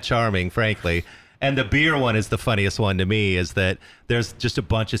find that charming, frankly. And the beer one is the funniest one to me, is that there's just a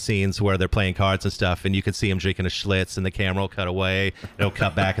bunch of scenes where they're playing cards and stuff, and you can see them drinking a Schlitz, and the camera will cut away, it'll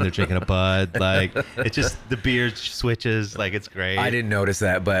cut back, and they're drinking a Bud. Like, it just, the beer switches, like, it's great. I didn't notice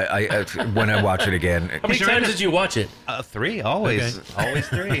that, but when I watch it again. How many times did you watch it? 3, always. Okay. Always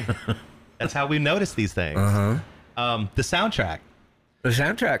 3. That's how we notice these things. The soundtrack. The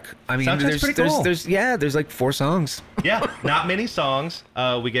soundtrack. I mean, Soundtrack's pretty cool. There's like 4 songs. Yeah, not many songs.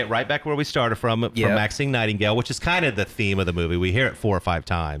 We get right back where we started from Maxine Nightingale, which is kind of the theme of the movie. We hear it 4 or 5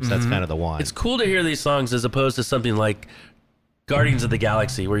 times. That's kind of the one. It's cool to hear these songs as opposed to something like Guardians of the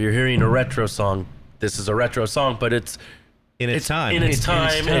Galaxy, where you're hearing a retro song. This is a retro song, but it's in its time. In its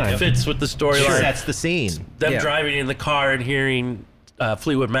time. It fits with the storyline. Sure. That's the scene. Them driving in the car and hearing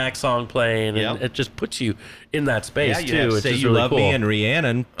Fleetwood Mac song playing, and it just puts you in that space too. It's Say just You really Love cool. Me and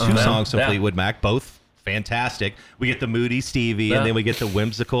Rhiannon, 2 songs from Fleetwood Mac, both fantastic. We get the moody Stevie, and then we get the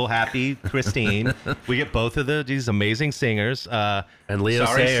whimsical, happy Christine. We get both of these amazing singers. And Leo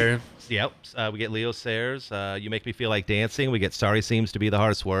Sayer. Yep. We get Leo Sayers. You Make Me Feel Like Dancing. We get Sorry Seems to Be the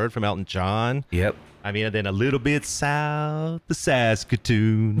Hardest Word from Elton John. Yep. I mean, and then a little bit south, the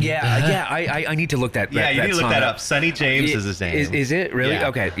Saskatoon. I need to look that. You need to look that up. Sonny James is his name. Is it really? Yeah.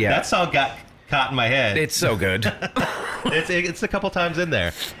 Okay, yeah. That song got caught in my head. It's so good. It's a couple times in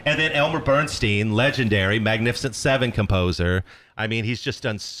there. And then Elmer Bernstein, legendary, Magnificent Seven composer. I mean, he's just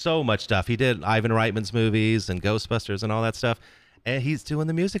done so much stuff. He did Ivan Reitman's movies and Ghostbusters and all that stuff. And he's doing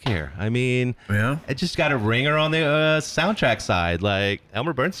the music here. I mean, it just got a ringer on the soundtrack side. Like,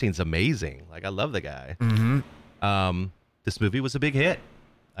 Elmer Bernstein's amazing. Like, I love the guy. This movie was a big hit.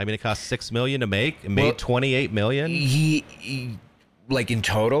 I mean, it cost $6 million to make. It made $28 million. He like in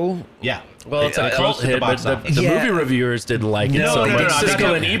total? Yeah. Well, it's a cult hit, but the movie reviewers didn't like it. No,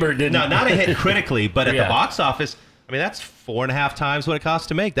 Siskel and Ebert didn't. No, not a hit critically, but at the box office, I mean, that's 4.5 times what it cost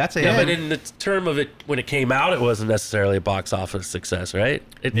to make. That's a hit. But in the term of it, when it came out, it wasn't necessarily a box office success, right?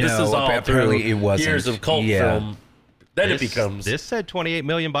 This is all through years of cult film. Then it becomes. This said 28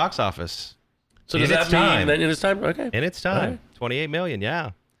 million box office. So does that mean that in its time? Okay. In its time. 28 million,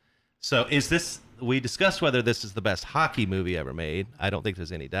 yeah. So is this, we discussed whether this is the best hockey movie ever made. I don't think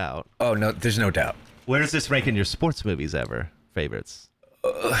there's any doubt. Oh, no, there's no doubt. Where does this rank in your sports movies ever? Favorites?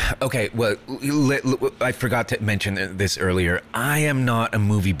 Okay, well, I forgot to mention this earlier. I am not a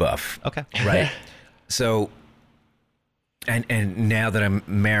movie buff. Okay. Right. So, and now that I'm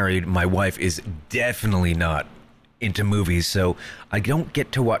married, my wife is definitely not into movies, so I don't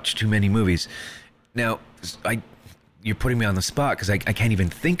get to watch too many movies. Now, you're putting me on the spot because I can't even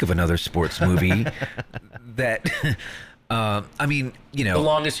think of another sports movie that... I mean, you know, The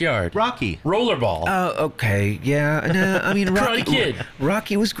Longest Yard, Rocky, Rollerball. Oh, okay, yeah. No, I mean, Karate Kid.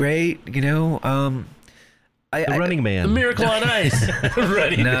 Rocky was great. You know, The Running Man, The Miracle on Ice.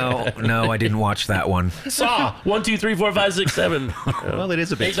 No, I didn't watch that one. Saw 1, 2, 3, 4, 5, 6, 7. Well, it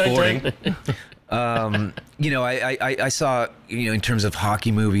is a bit 8, 9, sporting. 10. You know, I saw, you know, in terms of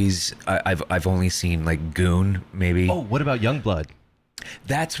hockey movies, I've only seen like Goon, maybe. Oh, what about Youngblood?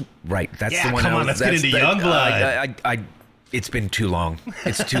 That's right. That's Yeah, the one. come on, let's get into Youngblood. It's been too long.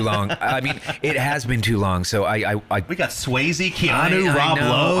 It's too long. I mean, it has been too long. So we got Swayze, Keanu, Rob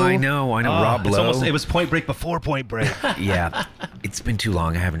Lowe. I know. Rob Lowe. It was Point Break before Point Break. Yeah, it's been too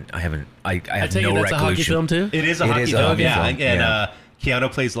long. I have I no take it that's recollection. a hockey film too. It is a hockey film. And Keanu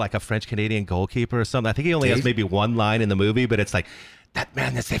plays like a French-Canadian goalkeeper or something. I think he only has maybe one line in the movie, but it's like, that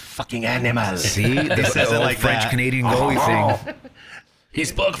man is a fucking animal. See, this says is it like like French-Canadian goalie thing. He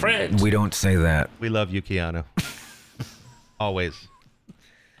spoke French. We don't say that. We love you, Keanu. Always.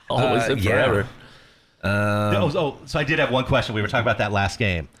 Always and yeah. forever. So I did have one question. We were talking about that last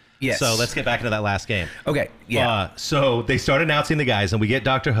game. Yes. So let's get back into that last game. Okay. Yeah. So they start announcing the guys, and we get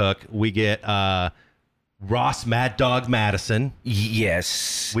Dr. Hook. We get Ross Mad Dog Madison.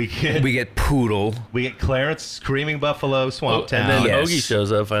 Yes. We get Poodle. We get Clarence Screaming Buffalo Swamp Town. And then Yes. Ogie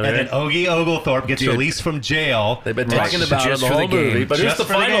shows up finally. And then Ogie Oglethorpe gets Dude. released from jail. They've been talking about it just the for the whole movie. game. But who's Just the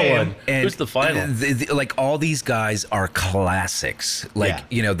for the final game. one? And Who's the final? like all these guys are classics. Like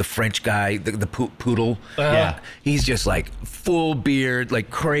the French guy, the poodle. Yeah. He's just like full beard,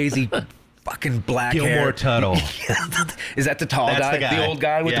 like crazy, fucking black hair. Gilmore Tuttle. Is that the tall That's guy, the guy. old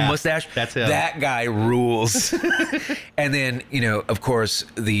guy with the Yeah, mustache? that's him. That guy rules. And then of course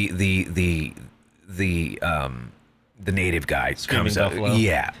the native guy comes out. Buffalo.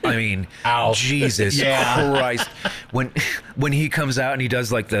 Yeah, I mean, Ow. Jesus Yeah. Christ! When he comes out and he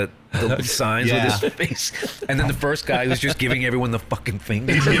does like the signs Yeah. with his face, and then the first guy who's just giving everyone the fucking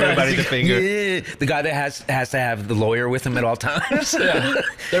finger. He's giving everybody the finger. Yeah, the guy that has to have the lawyer with him at all times. Yeah.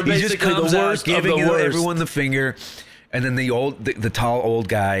 They're He just basically comes the out worst of giving the worst. everyone the finger, and then the tall old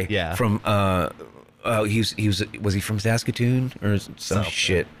guy Yeah. from was he from Saskatoon or some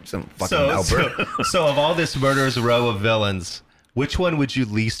shit, some fucking Alberta. So of all this murderer's row of villains, which one would you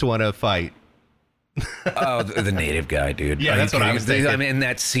least want to fight? Oh, the native guy, dude. Yeah, Are that's you what I kidding? was thinking. I mean, in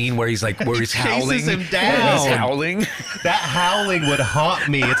that scene where he's chases howling, him He's down. howling. That howling would haunt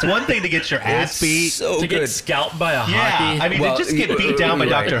me. It's one thing to get your ass beat. So to good. get scalped by a Yeah, hockey. I mean, Well, to just get beat down by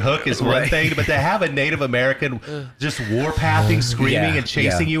right. Dr. Hook is one Right. thing, but to have a Native American just warpathing, screaming, Yeah, and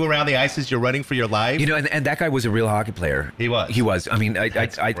chasing yeah. you around the ice as you're running for your life. And that guy was a real hockey player. He was. He was. I mean,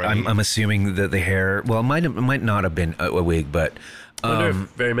 That's great. I'm assuming that the hair. Well, it might not have been a wig, but I wonder if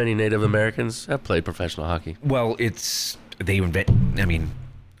very many Native Americans have played professional hockey. well, I mean,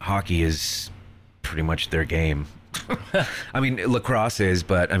 hockey is pretty much their game. I mean, lacrosse is,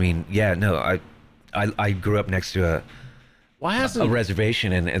 but I mean, yeah, no, I grew up next to Why a hasn't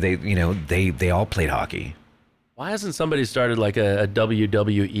reservation, and they all played hockey. Why hasn't somebody started like a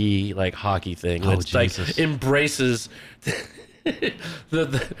WWE like hockey thing? Oh, That's like Jesus. embraces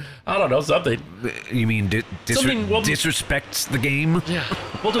the I don't know, something. You mean Something- well- disrespects the game? Yeah.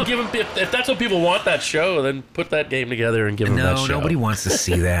 Well, to give them if that's what people want that show, then put that game together and give them that No, show. nobody wants to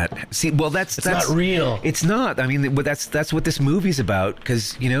see that. See, well, that's not real. It's not. I mean, but that's what this movie's about.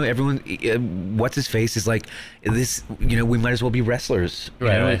 Because everyone, what's his face is like this. We might as well be wrestlers.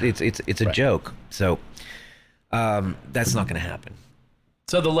 Right, right. It's a Right. joke. So that's not going to happen.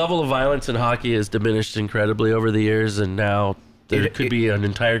 So the level of violence in hockey has diminished incredibly over the years, and now there could be an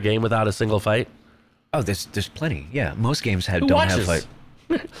entire game without a single fight. Oh, there's plenty. Yeah, most games Who don't watches? have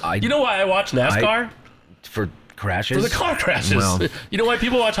fight. You know why I watch NASCAR? For crashes. For the car crashes. Well, You know why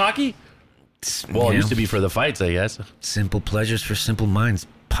people watch hockey? Well, it used to be for the fights, I guess. simple pleasures for simple minds.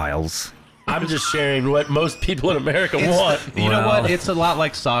 Piles. I'm just sharing what most people in America want. You know Well- what? It's a lot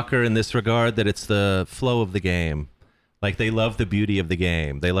like soccer in this regard, that it's the flow of the game. Like, they love the beauty of the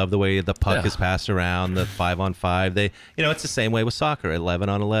game. They love the way the puck is passed around, the 5-on-5. It's the same way with soccer,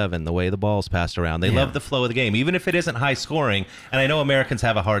 11-on-11, the way the ball's passed around. They love the flow of the game, even if it isn't high scoring. And I know Americans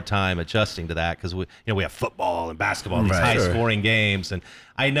have a hard time adjusting to that because we have football and basketball, these Right. high scoring games. And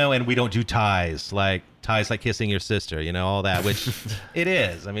I know, and we don't do ties like kissing your sister, all that, which it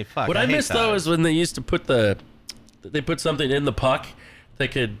is. I mean, fuck. What I hate miss though ties. is when they used to put they put something in the puck. They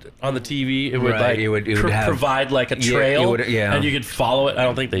could on the TV. It would Right, like it would have- provide like a Yeah, trail, it would- yeah. and you could follow it. I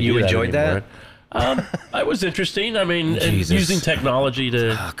don't think they You do enjoyed that anymore. It was interesting. I mean, and Jesus. using technology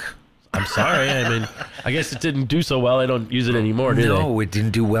to. Fuck. I'm sorry. I mean, I guess it didn't do so well. I don't use it anymore, do they? No, it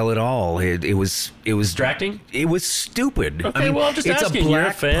didn't do well at all. It was Distracting? It was stupid. Okay, well, I'm just it's asking. a You're a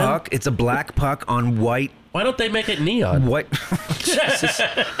black fan. puck. It's a black puck on white. Why don't they make it neon? What? Jesus.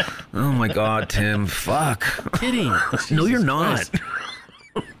 Oh my God, Tim. Fuck. Kidding. No, Jesus you're not. Christ.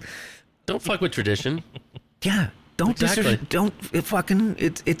 Don't fuck with tradition. Yeah. Don't Exactly.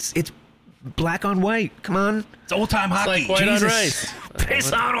 It's black on white. Come on. It's old-time hockey. Like white on Jesus. rice.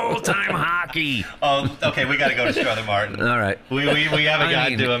 Piss on old time hockey. Okay, we got to go to Strother Martin. All right. We haven't I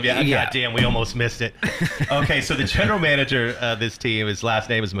gotten mean, to him yet. yeah. God damn, we almost missed it. Okay, so the general manager of this team, his last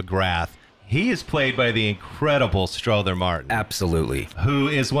name is McGrath. He is played by the incredible Strother Martin, Absolutely. who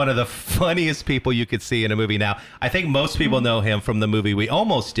is one of the funniest people you could see in a movie. Now, I think most people know him from the movie we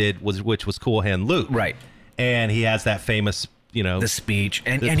almost did, which was Cool Hand Luke. Right. And he has that famous, The speech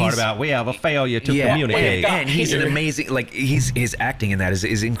and the and part he's about we have a failure to yeah, communicate. and he's an amazing. Like his acting in that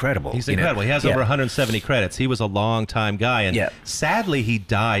is incredible. He's you know? incredible. He has Yeah. over 170 credits. He was a long-time guy, and Yeah. sadly, he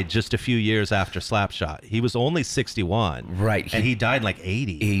died just a few years after Slapshot. He was only 61, Right. and he died in like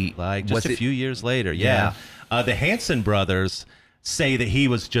 80, like just a few years later. Yeah, the Hanson brothers say that he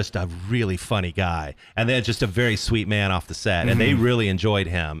was just a really funny guy, and then just a very sweet man off the set, and they really enjoyed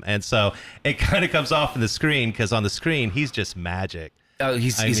him. And so it kind of comes off on the screen because on the screen he's just magic. Oh,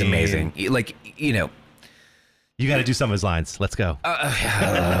 he's I mean- amazing. Like You got to do some of his lines. Let's go. I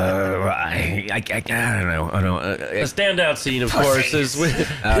don't know. The standout scene, of course, is with.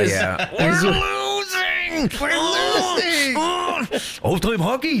 We're losing. Old time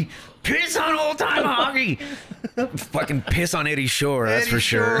hockey. Piss on old time hockey. Fucking piss on Eddie Shore. That's for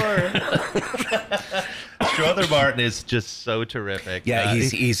sure. Strother Martin is just so terrific. Yeah,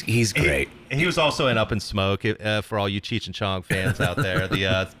 he's great. He was also in Up in Smoke for all you Cheech and Chong fans out there.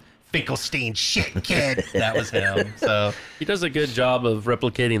 The Finkelstein shit kid. That was him. So he does a good job of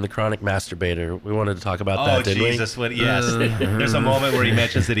replicating the chronic masturbator. We wanted to talk about that, didn't Jesus, we? Yes. There's a moment where he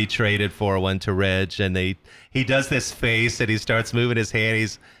mentions that he traded for one to Reg, and he does this face and he starts moving his hand.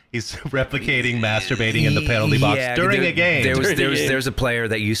 He's replicating masturbating in the penalty box during a game. There's a player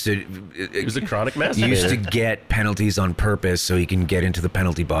that used to. He was a chronic masturbator. Used to get penalties on purpose so he can get into the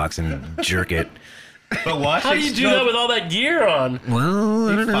penalty box and jerk it. But watch how do you do that with all that gear on? Well,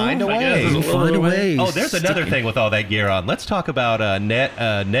 I don't know. Find a way. Find a way. Oh, there's another thing with all that gear on. Let's talk about Ned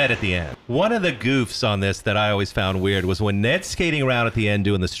at the end. One of the goofs on this that I always found weird was when Ned's skating around at the end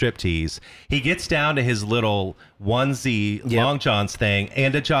doing the striptease, he gets down to his little onesie long johns thing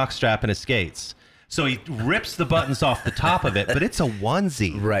and a jock strap in his skates. So he rips the buttons off the top of it, but it's a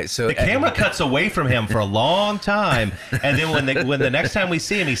onesie. Right. So the camera cuts away from him for a long time, and then when the next time we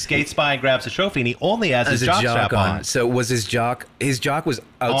see him, he skates by and grabs a trophy, and he only has his jock strap on. So was his jock? His jock was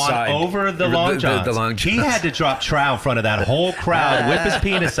outside over the long johns. The long johns. He had to drop trow in front of that whole crowd, whip his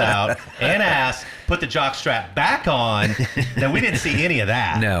penis out and ass, put the jock strap back on. Now we didn't see any of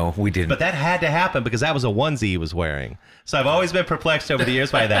that. No, we didn't. But that had to happen because that was a onesie he was wearing. So I've always been perplexed over the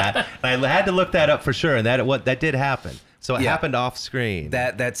years by that. And I had to look that up for sure, and that did happen. So it happened off screen.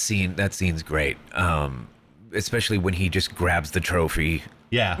 That scene's great. Especially when he just grabs the trophy.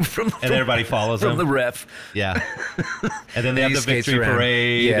 Yeah, and everybody follows from him. the ref. Yeah, and then they have the victory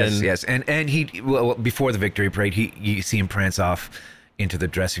parade. Yes. And he before the victory parade, you see him prance off into the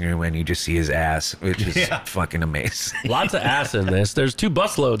dressing room, and you just see his ass, which is fucking amazing. Lots of ass in this. There's 2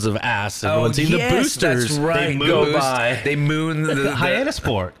 busloads of ass. And the boosters that's right. they go by. They moon the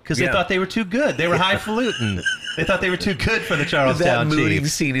Hyannisport because they thought they were too good. They were highfalutin. They thought they were too good for the Charlestown That mooning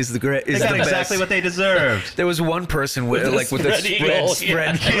Chiefs. scene is the great. They got exactly what they deserved. There was one person with a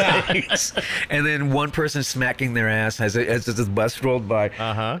spread legs, and then one person smacking their ass as the bus rolled by.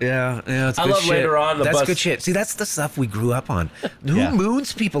 Yeah, it's I good love shit. later on the that's bus. Good shit. See, that's the stuff we grew up on. Who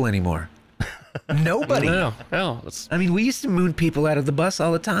moons people anymore? Nobody. No, I mean, we used to moon people out of the bus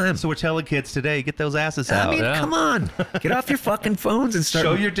all the time. So we're telling kids today, get those asses out. I mean, come on, get off your fucking phones and start.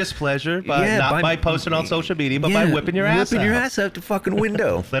 Show your displeasure by posting on social media, but by whipping your ass out. Whipping your ass out the fucking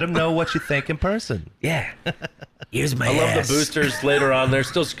window. Let them know what you think in person. Yeah. Here's my I love the boosters later on. They're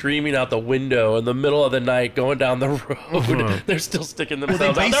still screaming out the window in the middle of the night going down the road. They're still sticking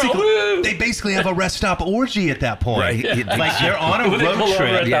themselves out. They basically have a rest stop orgy at that point. Right. Like they're on a road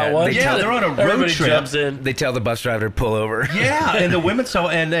trip. they're on a road Everybody trip. jumps in. They tell the bus driver to pull over. Yeah, and the women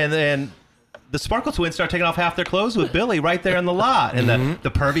and the Sparkle Twins start taking off half their clothes with Billy right there in the lot, and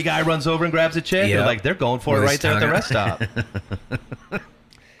the pervy guy runs over and grabs a chick. Yep. They're going for it right there at the rest stop.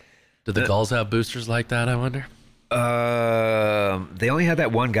 Did the Gulls have boosters like that, I wonder? They only had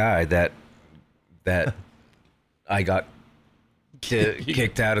that one guy that I got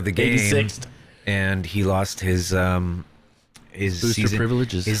kicked out of the game, 86th. and he lost his Booster season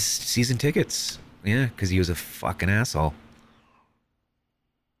privileges. his season tickets. Yeah, because he was a fucking asshole.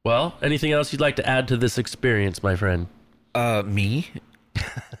 Well, anything else you'd like to add to this experience, my friend? Me?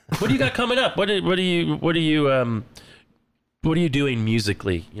 What do you got coming up? What are you doing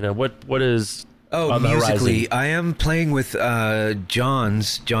musically? You know, what is on the musically, horizon? I am playing with Jon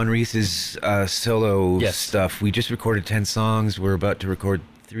Reis's solo stuff. We just recorded 10 songs. We're about to record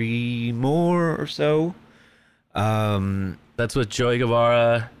 3 more or so. That's with Joey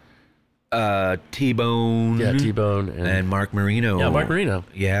Guevara, T-Bone. Yeah, T-Bone. And Mark Marino. Yeah, Mark Marino.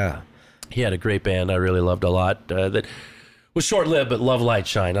 Yeah. He had a great band I really loved a lot. That was short-lived, but Love, Light,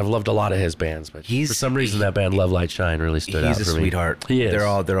 Shine. I've loved a lot of his bands, but for some reason that band Love, Light, Shine really stood out for me. He's a sweetheart. He is.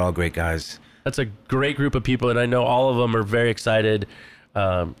 They're all great guys. That's a great group of people, and I know all of them are very excited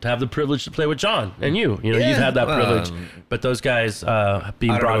to have the privilege to play with John and you. You know, you've had that privilege, but those guys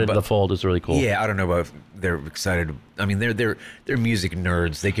being brought into the fold is really cool. Yeah, I don't know about if they're excited. I mean, they're music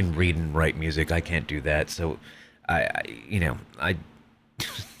nerds. They can read and write music. I can't do that. So, I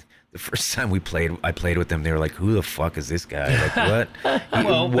the first time I played with them, they were like, "Who the fuck is this guy? Like, what?"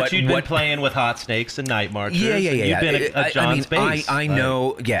 But you'd been playing with Hot Snakes and Night Marchers. Yeah. You've been at John's bass. I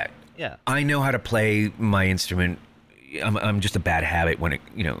know. Yeah. I know how to play my instrument. I'm just a bad habit when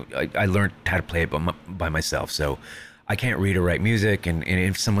I learned how to play it by myself. So I can't read or write music, and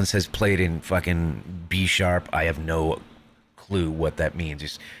if someone says play it in fucking B sharp, I have no clue what that means.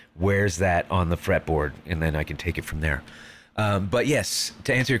 Just where's that on the fretboard, and then I can take it from there. But yes,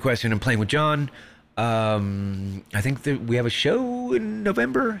 to answer your question, I'm playing with Jon. I think that we have a show in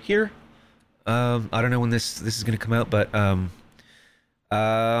November here. I don't know when this is going to come out, but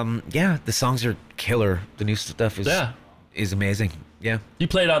yeah, the songs are killer. The new stuff is amazing. Yeah. You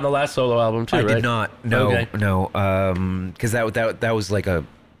played on the last solo album too, I right? did not. No, Okay. no. Because that was like I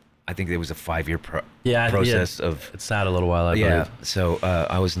think it was a 5-year process of. It sat a little while, I Yeah. believe. So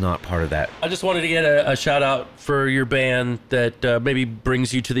I was not part of that. I just wanted to get a shout out for your band that maybe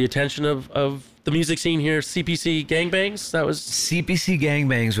brings you to the attention of the music scene here, CPC Gangbangs. That was CPC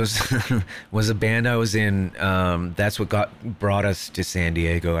Gangbangs was a band I was in. That's what brought us to San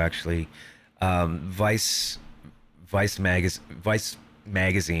Diego, actually. Vice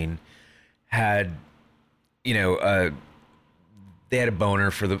magazine had, they had a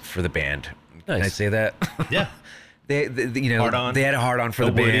boner for the band. Nice. Can I say that? Yeah. they Hard on. they had a hard on for A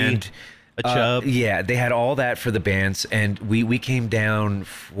the Woody, band. a Chub. Yeah, they had all that for the bands, and we came down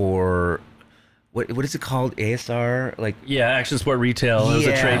for what is it called? ASR, like Action Sport Retail. It was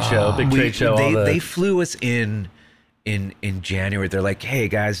a trade show, big trade show. They flew us in January. They're like, hey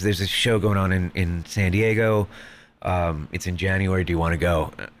guys, there's a show going on in San Diego. It's in January. Do you want to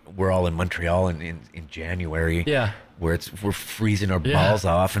go? We're all in Montreal in January. Yeah. Where we're freezing our balls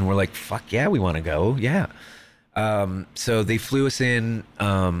off, and we're like, fuck yeah, we want to go. Yeah. So they flew us in,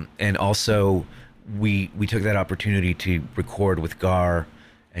 and also we took that opportunity to record with Gar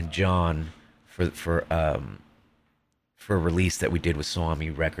and Jon for a release that we did with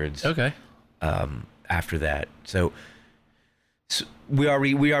Swami Records. Okay. After that, so we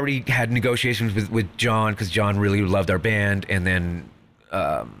already had negotiations with Jon, because Jon really loved our band, and then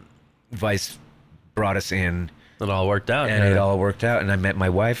Vice brought us in. It all worked out. And it all worked out, and I met my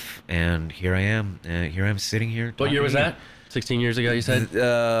wife, and here I am. Here I'm sitting here. What year was that? 16 years ago, you said?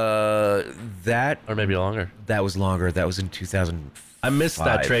 That Or maybe longer. That was longer. That was in 2005. I missed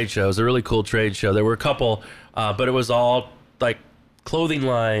that trade show. It was a really cool trade show. There were a couple, but it was all like clothing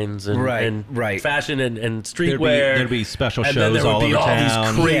lines and, right. fashion and streetwear. There'd be special and shows then there would all be over all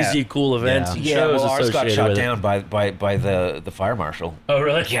town. these crazy cool events and shows ours got associated shot with down it. by the fire marshal. Oh,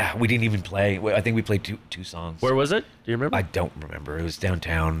 really? Yeah, we didn't even play. I think we played two songs. Where was it? Do you remember? I don't remember. It was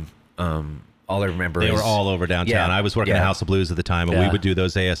downtown. All I remember They is were all over downtown. Yeah, I was working at House of Blues at the time, and we Yeah. would do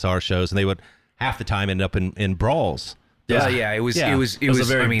those ASR shows, and they would half the time end up in brawls. Yeah, it was a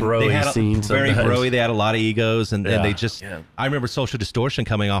very I mean, bro-y They had scene. very sometimes. broy. They had a lot of egos, and they Yeah. just. Yeah. I remember Social Distortion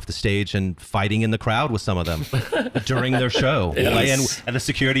coming off the stage and fighting in the crowd with some of them during their show, Yes. and the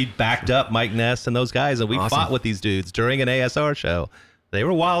security backed up Mike Ness and those guys, and we Awesome. fought with these dudes during an ASR show. They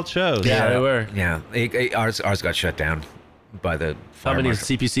were wild shows. Yeah, they were. Yeah, ours got shut down by the How fire many marshal.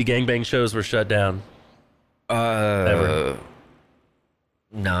 CPC gangbang shows were shut down? Ever?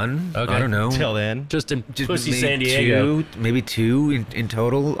 None. Okay. I don't know. Till then, Just in Pussy, maybe San Diego. maybe two in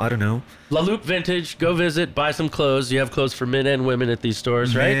total. I don't know. La Loupe Vintage. Go visit. Buy some clothes. You have clothes for men and women at these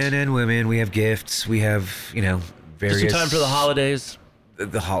stores, right? Men and women. We have gifts. We have various. Just in time for the holidays.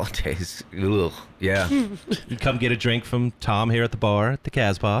 The holidays. Ugh. Yeah. you come get a drink from Tom here at the bar at the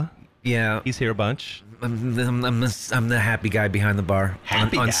Casbah. Yeah. He's here a bunch. I'm the happy guy behind the bar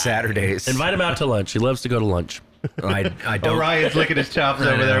Happy on guy. Saturdays. Invite him out to lunch. He loves to go to lunch. I don't. Ryan's licking his chops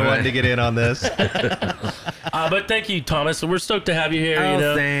over there, right. wanting to get in on this. But thank you, Thomas. We're stoked to have you here.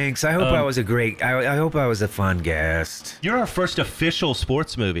 Oh, thanks. I hope I was I hope I was a fun guest. You're our first official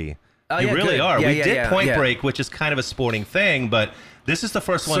sports movie. Oh, you yeah, really good. are. Yeah, we yeah, did yeah, Point yeah. Break, which is kind of a sporting thing, but this is the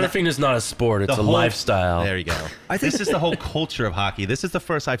first one. Surfing is not a sport. It's the a whole- lifestyle. There you go. This is the whole culture of hockey. This is the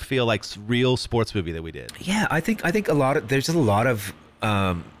first, I feel like, real sports movie that we did. Yeah, I think there's a lot of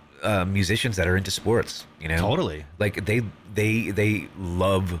musicians that are into sports. Totally. Like they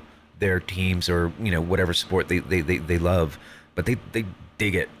love their teams or whatever sport they love, but they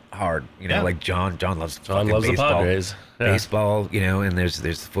dig it hard. Yeah. Like John loves John fucking loves the baseball. Padres. Yeah. Baseball, and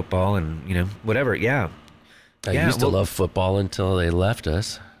there's football and whatever. Yeah. I Yeah, used to well- love football until they left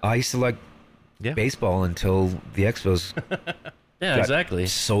us. I used to like Yeah. baseball until the Expos Yeah, got exactly.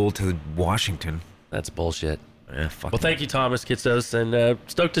 sold to Washington. That's bullshit. Fuck Well, thank you, Thomas Kitsos, and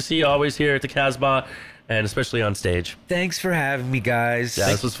stoked to see you always here at the Casbah, and especially on stage. Thanks for having me, guys. Yeah,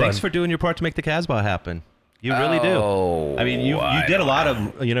 this was fun. Thanks for doing your part to make the Casbah happen. You really do. I mean, you did a lot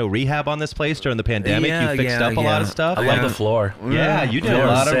of rehab on this place during the pandemic. You fixed up a lot of stuff. I love the floor. Yeah, you did a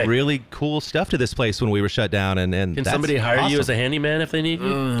lot sick. of really cool stuff to this place when we were shut down. And can somebody hire you as a handyman if they need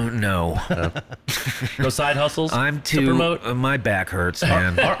you? No. No side hustles. I'm to promote. My back hurts,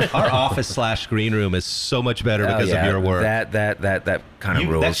 man. Our office / green room is so much better because of your work. That kind of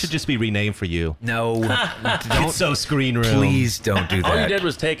rules. That should just be renamed for you. No, Don't so screen room. Please don't do that. All you did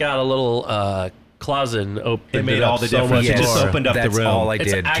was take out a little closet and open It made all the so difference. much It just more. opened up the room. That's all I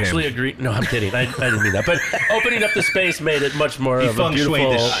It's did, actually Tim. a green. No, I'm kidding. I didn't mean that. But opening up the space made it much more of a feng beautiful.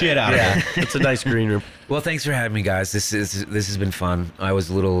 shuied the shit out of it. It's a nice green room. Well, thanks for having me, guys. This has been fun. I was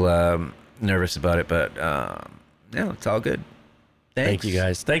a little nervous about it, but no, it's all good. Thank you,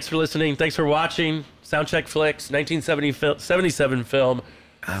 guys. Thanks for listening. Thanks for watching. Soundcheck Flicks, 1977 film,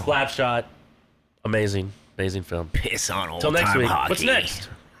 Slapshot. Amazing film. Piss on old Till next time week. hockey. What's next?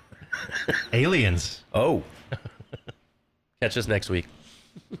 Aliens. Oh. Catch us next week.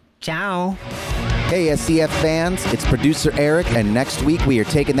 Ciao. Hey, SCF fans, it's producer Eric, and next week we are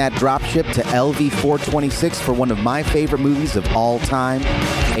taking that drop ship to LV 426 for one of my favorite movies of all time,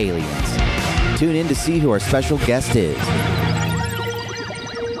 Aliens. Tune in to see who our special guest is.